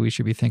 or maybe we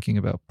should be thinking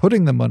about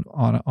putting them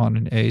on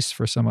an ACE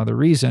for some other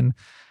reason.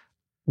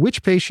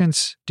 Which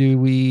patients do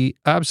we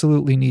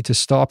absolutely need to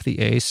stop the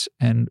ACE,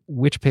 and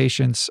which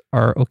patients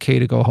are okay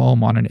to go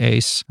home on an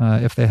ACE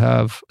if they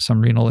have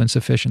some renal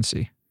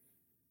insufficiency?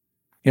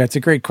 Yeah, it's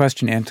a great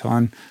question,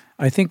 Anton.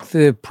 I think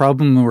the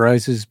problem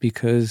arises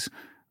because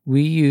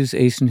we use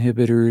ACE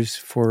inhibitors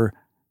for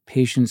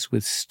patients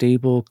with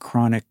stable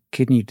chronic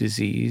kidney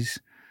disease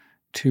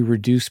to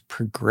reduce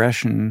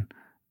progression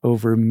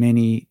over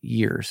many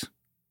years.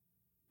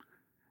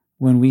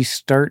 When we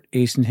start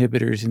ACE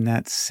inhibitors in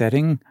that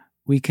setting,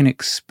 we can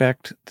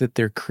expect that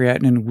their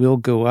creatinine will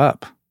go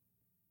up.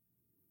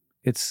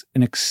 It's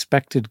an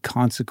expected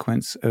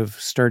consequence of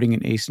starting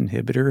an ACE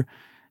inhibitor,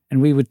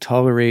 and we would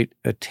tolerate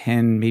a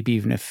 10, maybe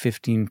even a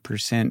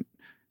 15%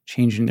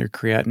 change in their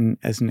creatinine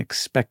as an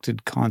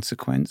expected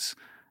consequence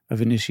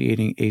of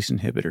initiating ACE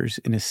inhibitors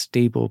in a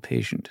stable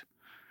patient.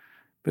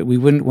 But we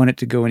wouldn't want it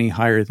to go any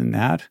higher than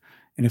that.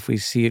 And if we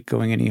see it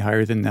going any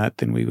higher than that,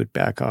 then we would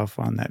back off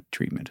on that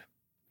treatment.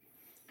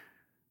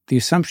 The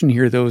assumption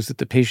here, though, is that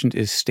the patient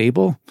is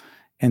stable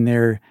and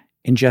they're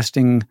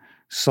ingesting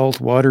salt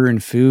water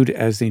and food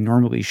as they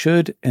normally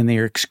should, and they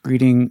are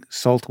excreting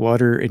salt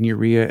water and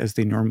urea as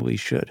they normally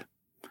should.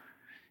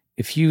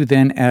 If you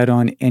then add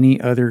on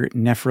any other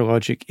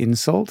nephrologic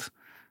insult,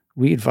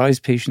 we advise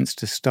patients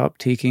to stop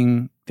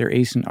taking their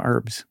ACE and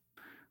ARBs.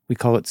 We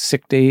call it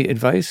sick day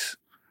advice.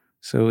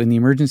 So in the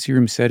emergency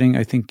room setting,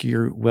 I think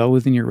you're well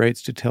within your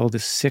rights to tell the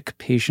sick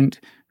patient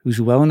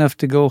who's well enough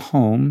to go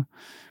home,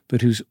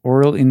 but whose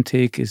oral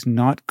intake is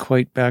not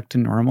quite back to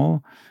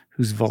normal,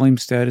 whose volume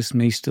status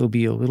may still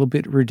be a little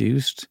bit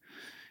reduced,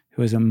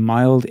 who has a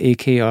mild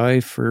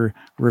AKI for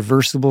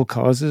reversible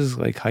causes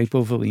like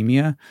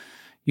hypovolemia.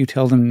 You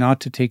tell them not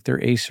to take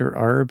their ACE or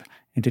ARB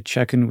and to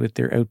check in with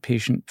their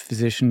outpatient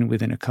physician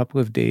within a couple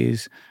of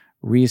days,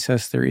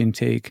 reassess their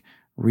intake,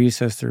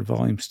 reassess their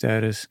volume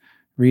status,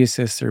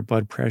 reassess their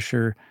blood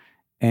pressure,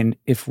 and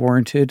if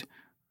warranted,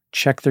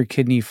 check their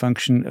kidney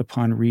function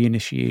upon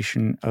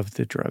reinitiation of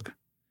the drug.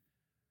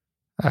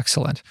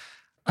 Excellent.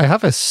 I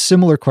have a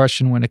similar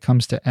question when it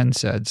comes to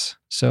NSAIDs.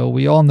 So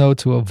we all know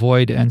to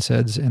avoid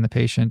NSAIDs in the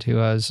patient who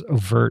has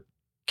overt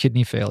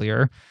kidney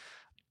failure.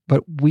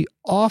 But we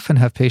often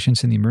have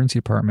patients in the emergency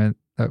department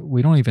that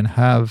we don't even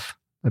have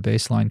a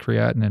baseline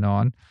creatinine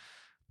on.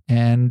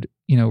 And,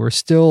 we're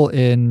still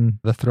in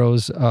the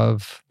throes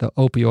of the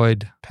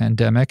opioid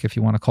pandemic, if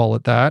you want to call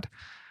it that.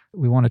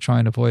 We want to try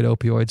and avoid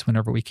opioids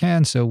whenever we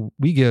can. So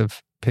we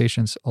give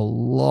patients a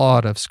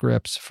lot of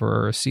scripts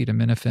for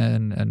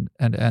acetaminophen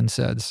and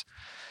NSAIDs.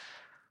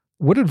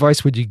 What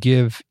advice would you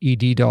give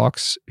ED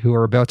docs who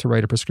are about to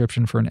write a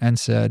prescription for an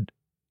NSAID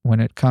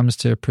when it comes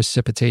to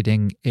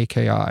precipitating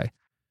AKI?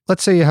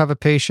 Let's say you have a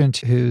patient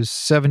who's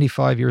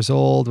 75 years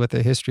old with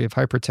a history of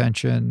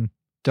hypertension,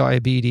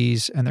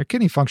 diabetes, and their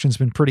kidney function's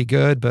been pretty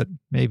good, but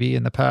maybe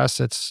in the past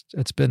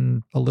it's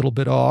been a little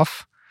bit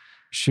off.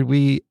 Should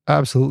we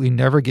absolutely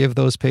never give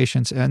those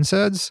patients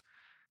NSAIDs?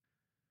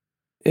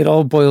 It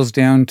all boils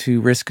down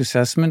to risk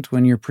assessment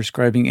when you're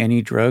prescribing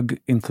any drug,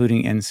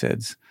 including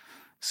NSAIDs.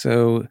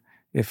 So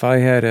if I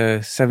had a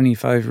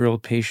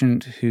 75-year-old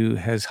patient who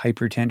has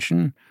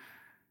hypertension,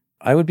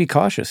 I would be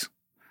cautious.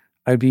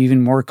 I'd be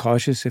even more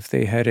cautious if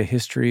they had a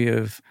history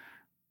of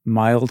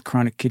mild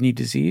chronic kidney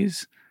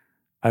disease.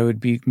 I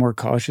would be more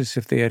cautious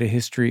if they had a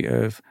history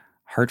of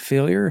heart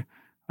failure.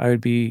 I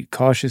would be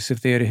cautious if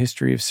they had a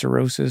history of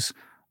cirrhosis.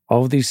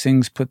 All of these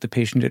things put the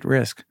patient at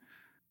risk.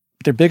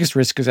 Their biggest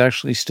risk is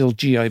actually still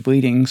GI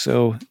bleeding,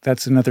 so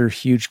that's another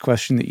huge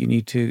question that you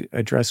need to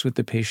address with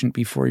the patient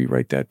before you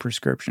write that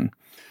prescription.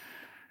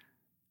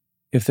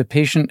 If the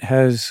patient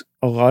has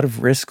a lot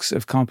of risks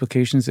of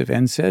complications of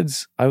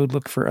NSAIDs, I would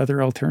look for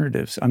other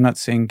alternatives. I'm not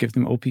saying give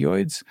them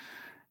opioids.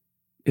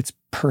 It's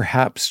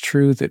perhaps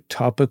true that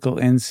topical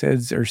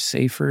NSAIDs are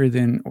safer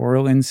than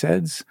oral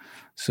NSAIDs,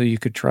 so you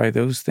could try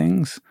those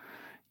things.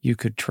 You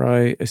could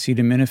try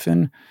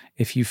acetaminophen.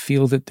 If you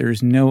feel that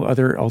there's no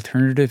other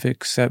alternative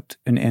except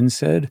an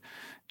NSAID,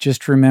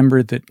 just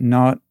remember that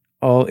not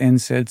all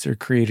NSAIDs are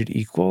created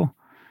equal.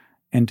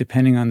 And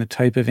depending on the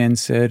type of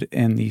NSAID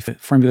and the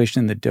formulation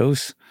and the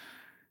dose,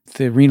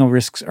 the renal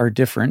risks are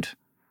different.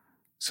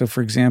 So,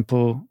 for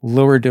example,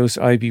 lower dose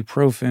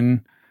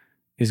ibuprofen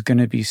is going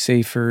to be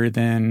safer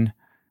than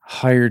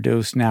higher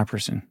dose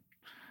naproxen.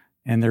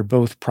 And they're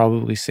both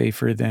probably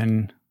safer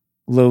than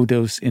low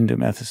dose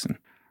indomethacin.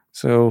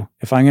 So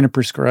if I'm going to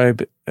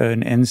prescribe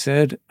an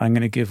NSAID, I'm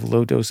going to give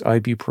low dose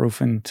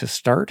ibuprofen to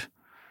start.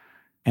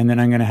 And then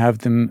I'm going to have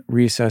them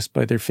reassessed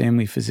by their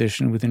family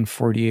physician within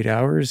 48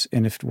 hours.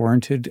 And if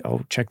warranted,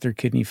 I'll check their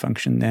kidney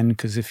function then,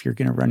 because if you're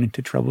going to run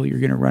into trouble, you're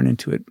going to run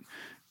into it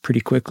pretty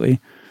quickly.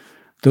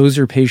 Those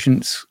are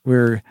patients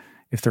where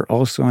if they're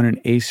also on an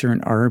ACE or an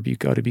ARB, you've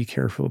got to be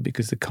careful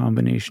because the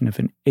combination of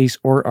an ACE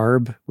or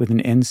ARB with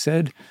an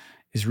NSAID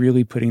is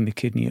really putting the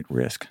kidney at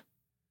risk.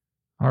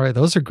 All right,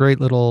 those are great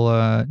little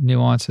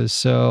nuances.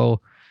 So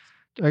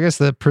I guess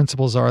the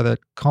principles are that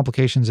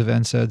complications of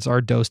NSAIDs are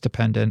dose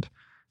dependent.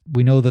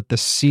 We know that the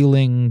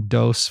ceiling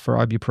dose for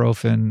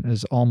ibuprofen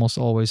is almost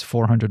always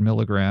 400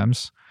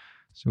 milligrams.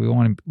 So we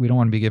don't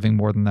want to be giving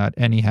more than that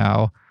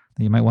anyhow.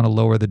 You might want to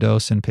lower the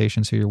dose in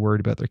patients who you're worried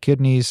about their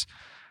kidneys,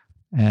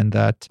 and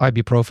that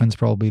ibuprofen is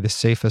probably the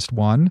safest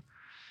one.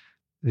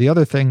 The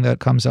other thing that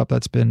comes up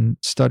that's been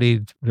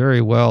studied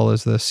very well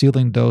is the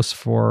ceiling dose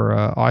for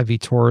IV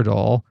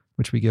Toradol,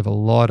 which we give a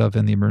lot of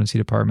in the emergency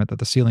department, that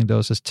the ceiling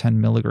dose is 10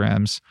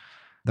 milligrams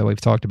that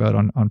we've talked about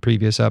on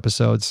previous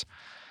episodes.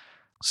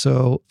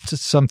 So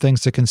just some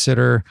things to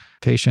consider,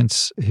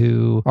 patients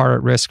who are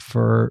at risk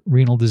for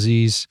renal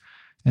disease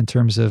in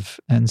terms of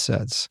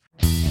NSAIDs.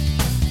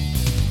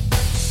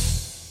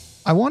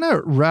 I want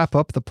to wrap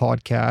up the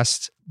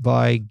podcast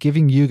by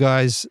giving you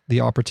guys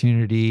the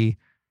opportunity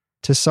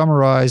to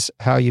summarize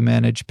how you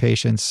manage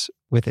patients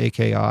with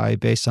AKI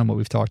based on what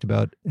we've talked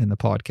about in the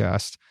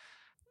podcast.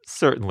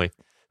 Certainly.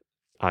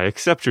 I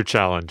accept your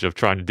challenge of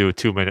trying to do a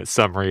 2-minute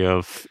summary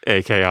of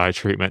AKI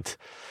treatment.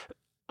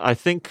 I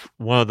think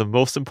one of the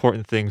most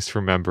important things to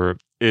remember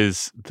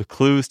is the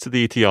clues to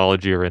the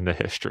etiology are in the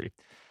history.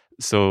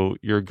 So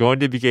you're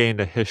going to be getting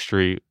the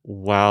history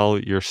while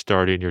you're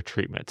starting your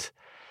treatment.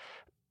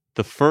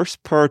 The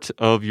first part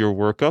of your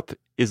workup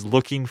is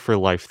looking for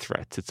life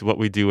threats. It's what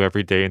we do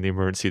every day in the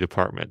emergency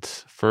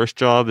department. First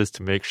job is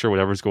to make sure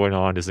whatever's going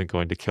on isn't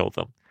going to kill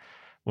them.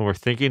 When we're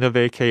thinking of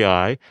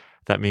AKI,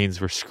 that means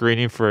we're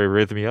screening for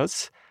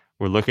arrhythmias,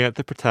 we're looking at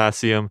the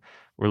potassium,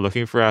 we're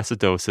looking for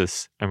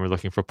acidosis, and we're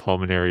looking for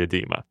pulmonary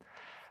edema.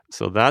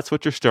 So that's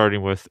what you're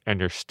starting with,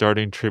 and you're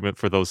starting treatment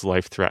for those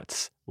life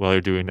threats while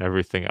you're doing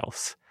everything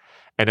else.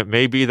 And it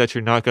may be that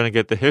you're not going to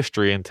get the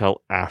history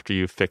until after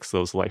you've fixed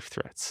those life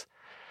threats.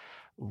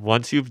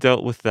 Once you've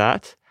dealt with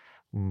that,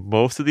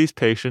 most of these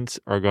patients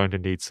are going to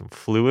need some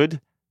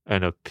fluid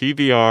and a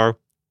PVR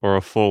or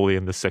a Foley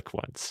in the sick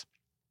ones.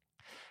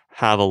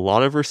 Have a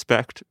lot of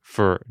respect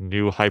for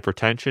new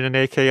hypertension in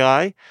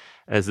AKI,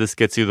 as this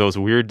gets you those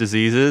weird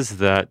diseases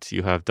that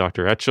you have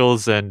Dr.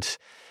 Etchells and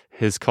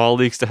his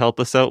colleagues to help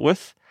us out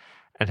with,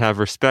 and have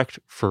respect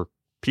for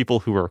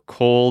people who are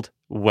cold,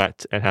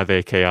 wet, and have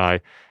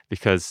AKI,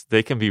 because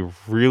they can be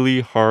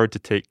really hard to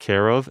take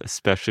care of,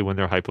 especially when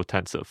they're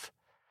hypotensive.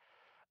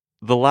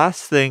 The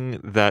last thing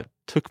that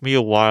took me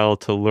a while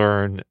to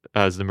learn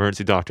as an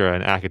emergency doctor at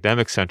an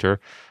academic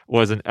center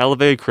was an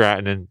elevated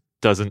creatinine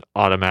doesn't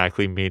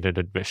automatically mean an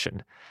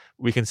admission.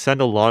 We can send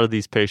a lot of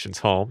these patients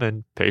home,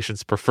 and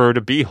patients prefer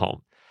to be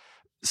home.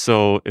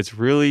 So it's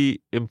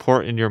really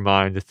important in your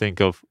mind to think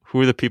of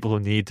who are the people who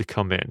need to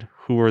come in,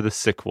 who are the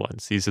sick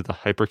ones. These are the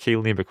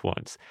hyperkalemic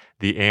ones,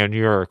 the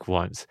anuric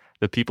ones,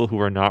 the people who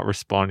are not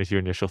responding to your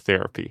initial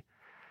therapy.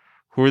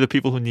 Who are the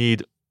people who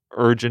need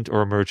urgent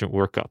or emergent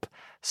workup?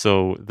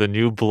 So the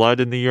new blood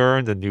in the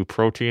urine, the new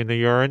protein in the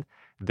urine,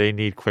 they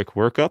need quick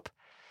workup.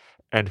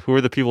 And who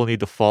are the people who need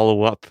to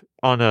follow up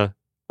on a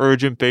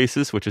urgent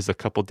basis, which is a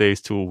couple days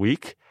to a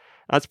week?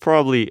 That's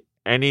probably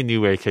any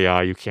new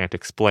AKI you can't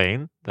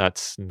explain.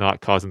 That's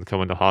not causing them to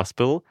come into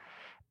hospital.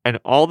 And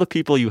all the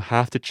people you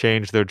have to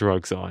change their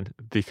drugs on,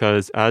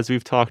 because as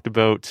we've talked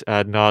about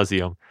ad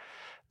nauseum,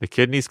 the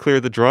kidneys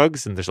clear the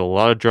drugs, and there's a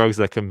lot of drugs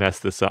that can mess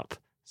this up.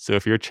 So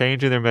if you're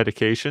changing their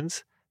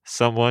medications,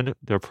 someone,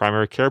 their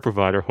primary care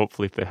provider,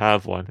 hopefully if they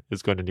have one,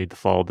 is going to need to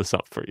follow this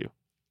up for you.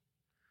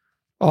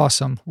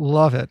 Awesome.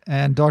 Love it.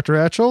 And Dr.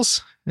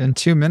 Etchells, in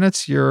 2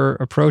 minutes, your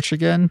approach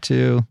again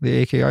to the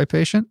AKI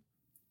patient.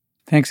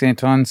 Thanks,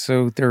 Anton.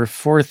 So there are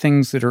 4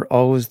 things that are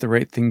always the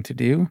right thing to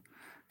do.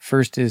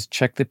 First is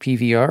check the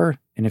PVR,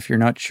 and if you're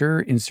not sure,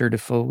 insert a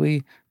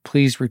Foley.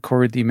 Please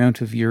record the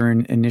amount of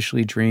urine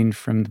initially drained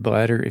from the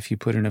bladder if you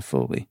put in a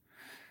Foley.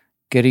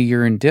 Get a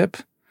urine dip,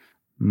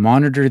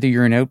 monitor the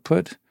urine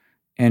output,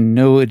 and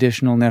no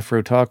additional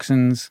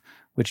nephrotoxins,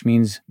 which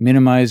means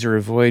minimize or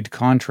avoid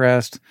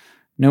contrast,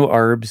 no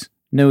ARBs,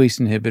 no ACE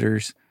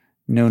inhibitors,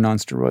 no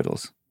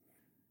nonsteroidals.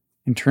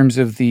 In terms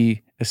of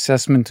the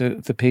assessment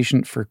of the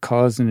patient for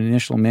cause and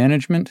initial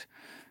management,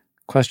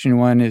 question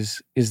 1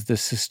 is the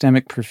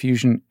systemic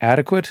perfusion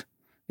adequate?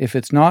 If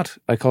it's not,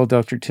 I call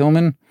Dr.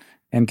 Tillman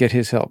and get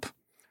his help.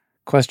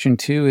 Question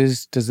 2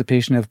 is, does the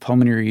patient have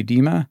pulmonary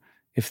edema?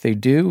 If they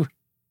do,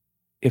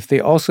 if they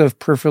also have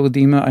peripheral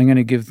edema, I'm going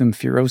to give them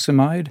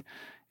furosemide.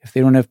 If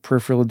they don't have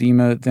peripheral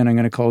edema, then I'm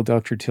going to call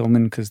Dr.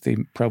 Tillman because they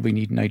probably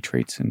need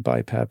nitrates and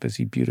BiPAP, as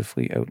he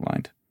beautifully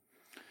outlined.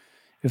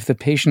 If the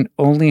patient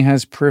only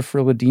has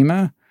peripheral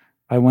edema,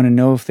 I want to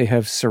know if they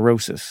have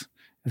cirrhosis.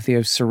 If they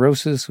have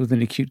cirrhosis with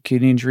an acute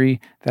kidney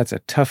injury, that's a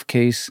tough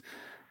case.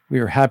 We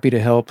are happy to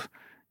help.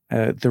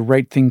 The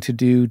right thing to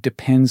do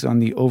depends on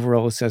the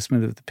overall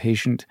assessment of the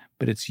patient,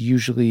 but it's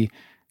usually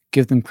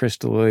give them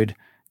crystalloid,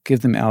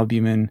 give them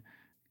albumin,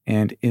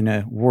 and in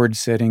a ward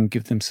setting,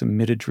 give them some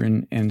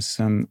midodrine and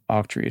some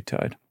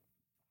octreotide.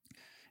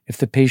 If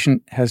the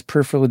patient has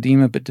peripheral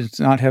edema but does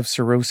not have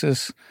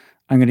cirrhosis,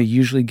 I'm going to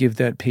usually give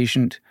that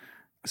patient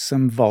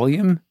some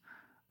volume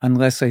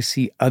unless I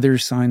see other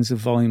signs of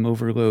volume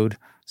overload,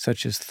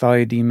 such as thigh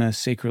edema,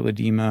 sacral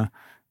edema,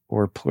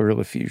 or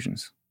pleural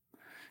effusions.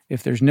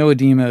 If there's no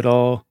edema at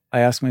all,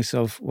 I ask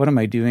myself, what am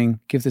I doing?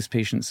 Give this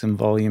patient some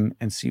volume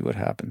and see what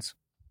happens.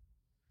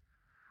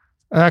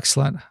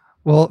 Excellent.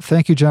 Well,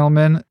 thank you,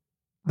 gentlemen.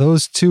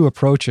 Those two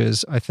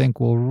approaches, I think,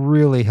 will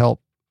really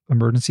help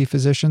emergency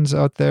physicians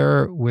out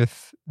there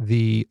with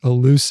the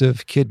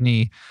elusive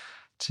kidney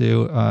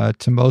to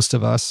most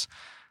of us.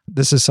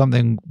 This is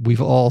something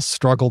we've all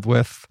struggled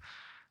with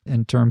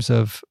in terms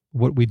of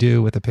what we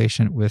do with a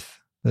patient with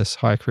this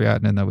high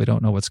creatinine that we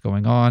don't know what's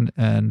going on.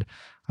 And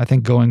I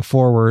think going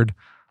forward,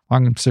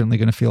 I'm certainly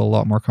going to feel a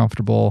lot more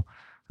comfortable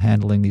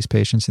handling these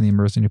patients in the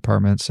emergency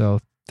department. So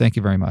thank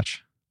you very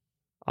much.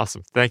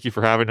 Awesome. Thank you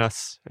for having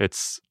us.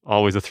 It's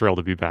always a thrill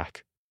to be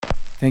back.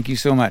 Thank you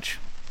so much.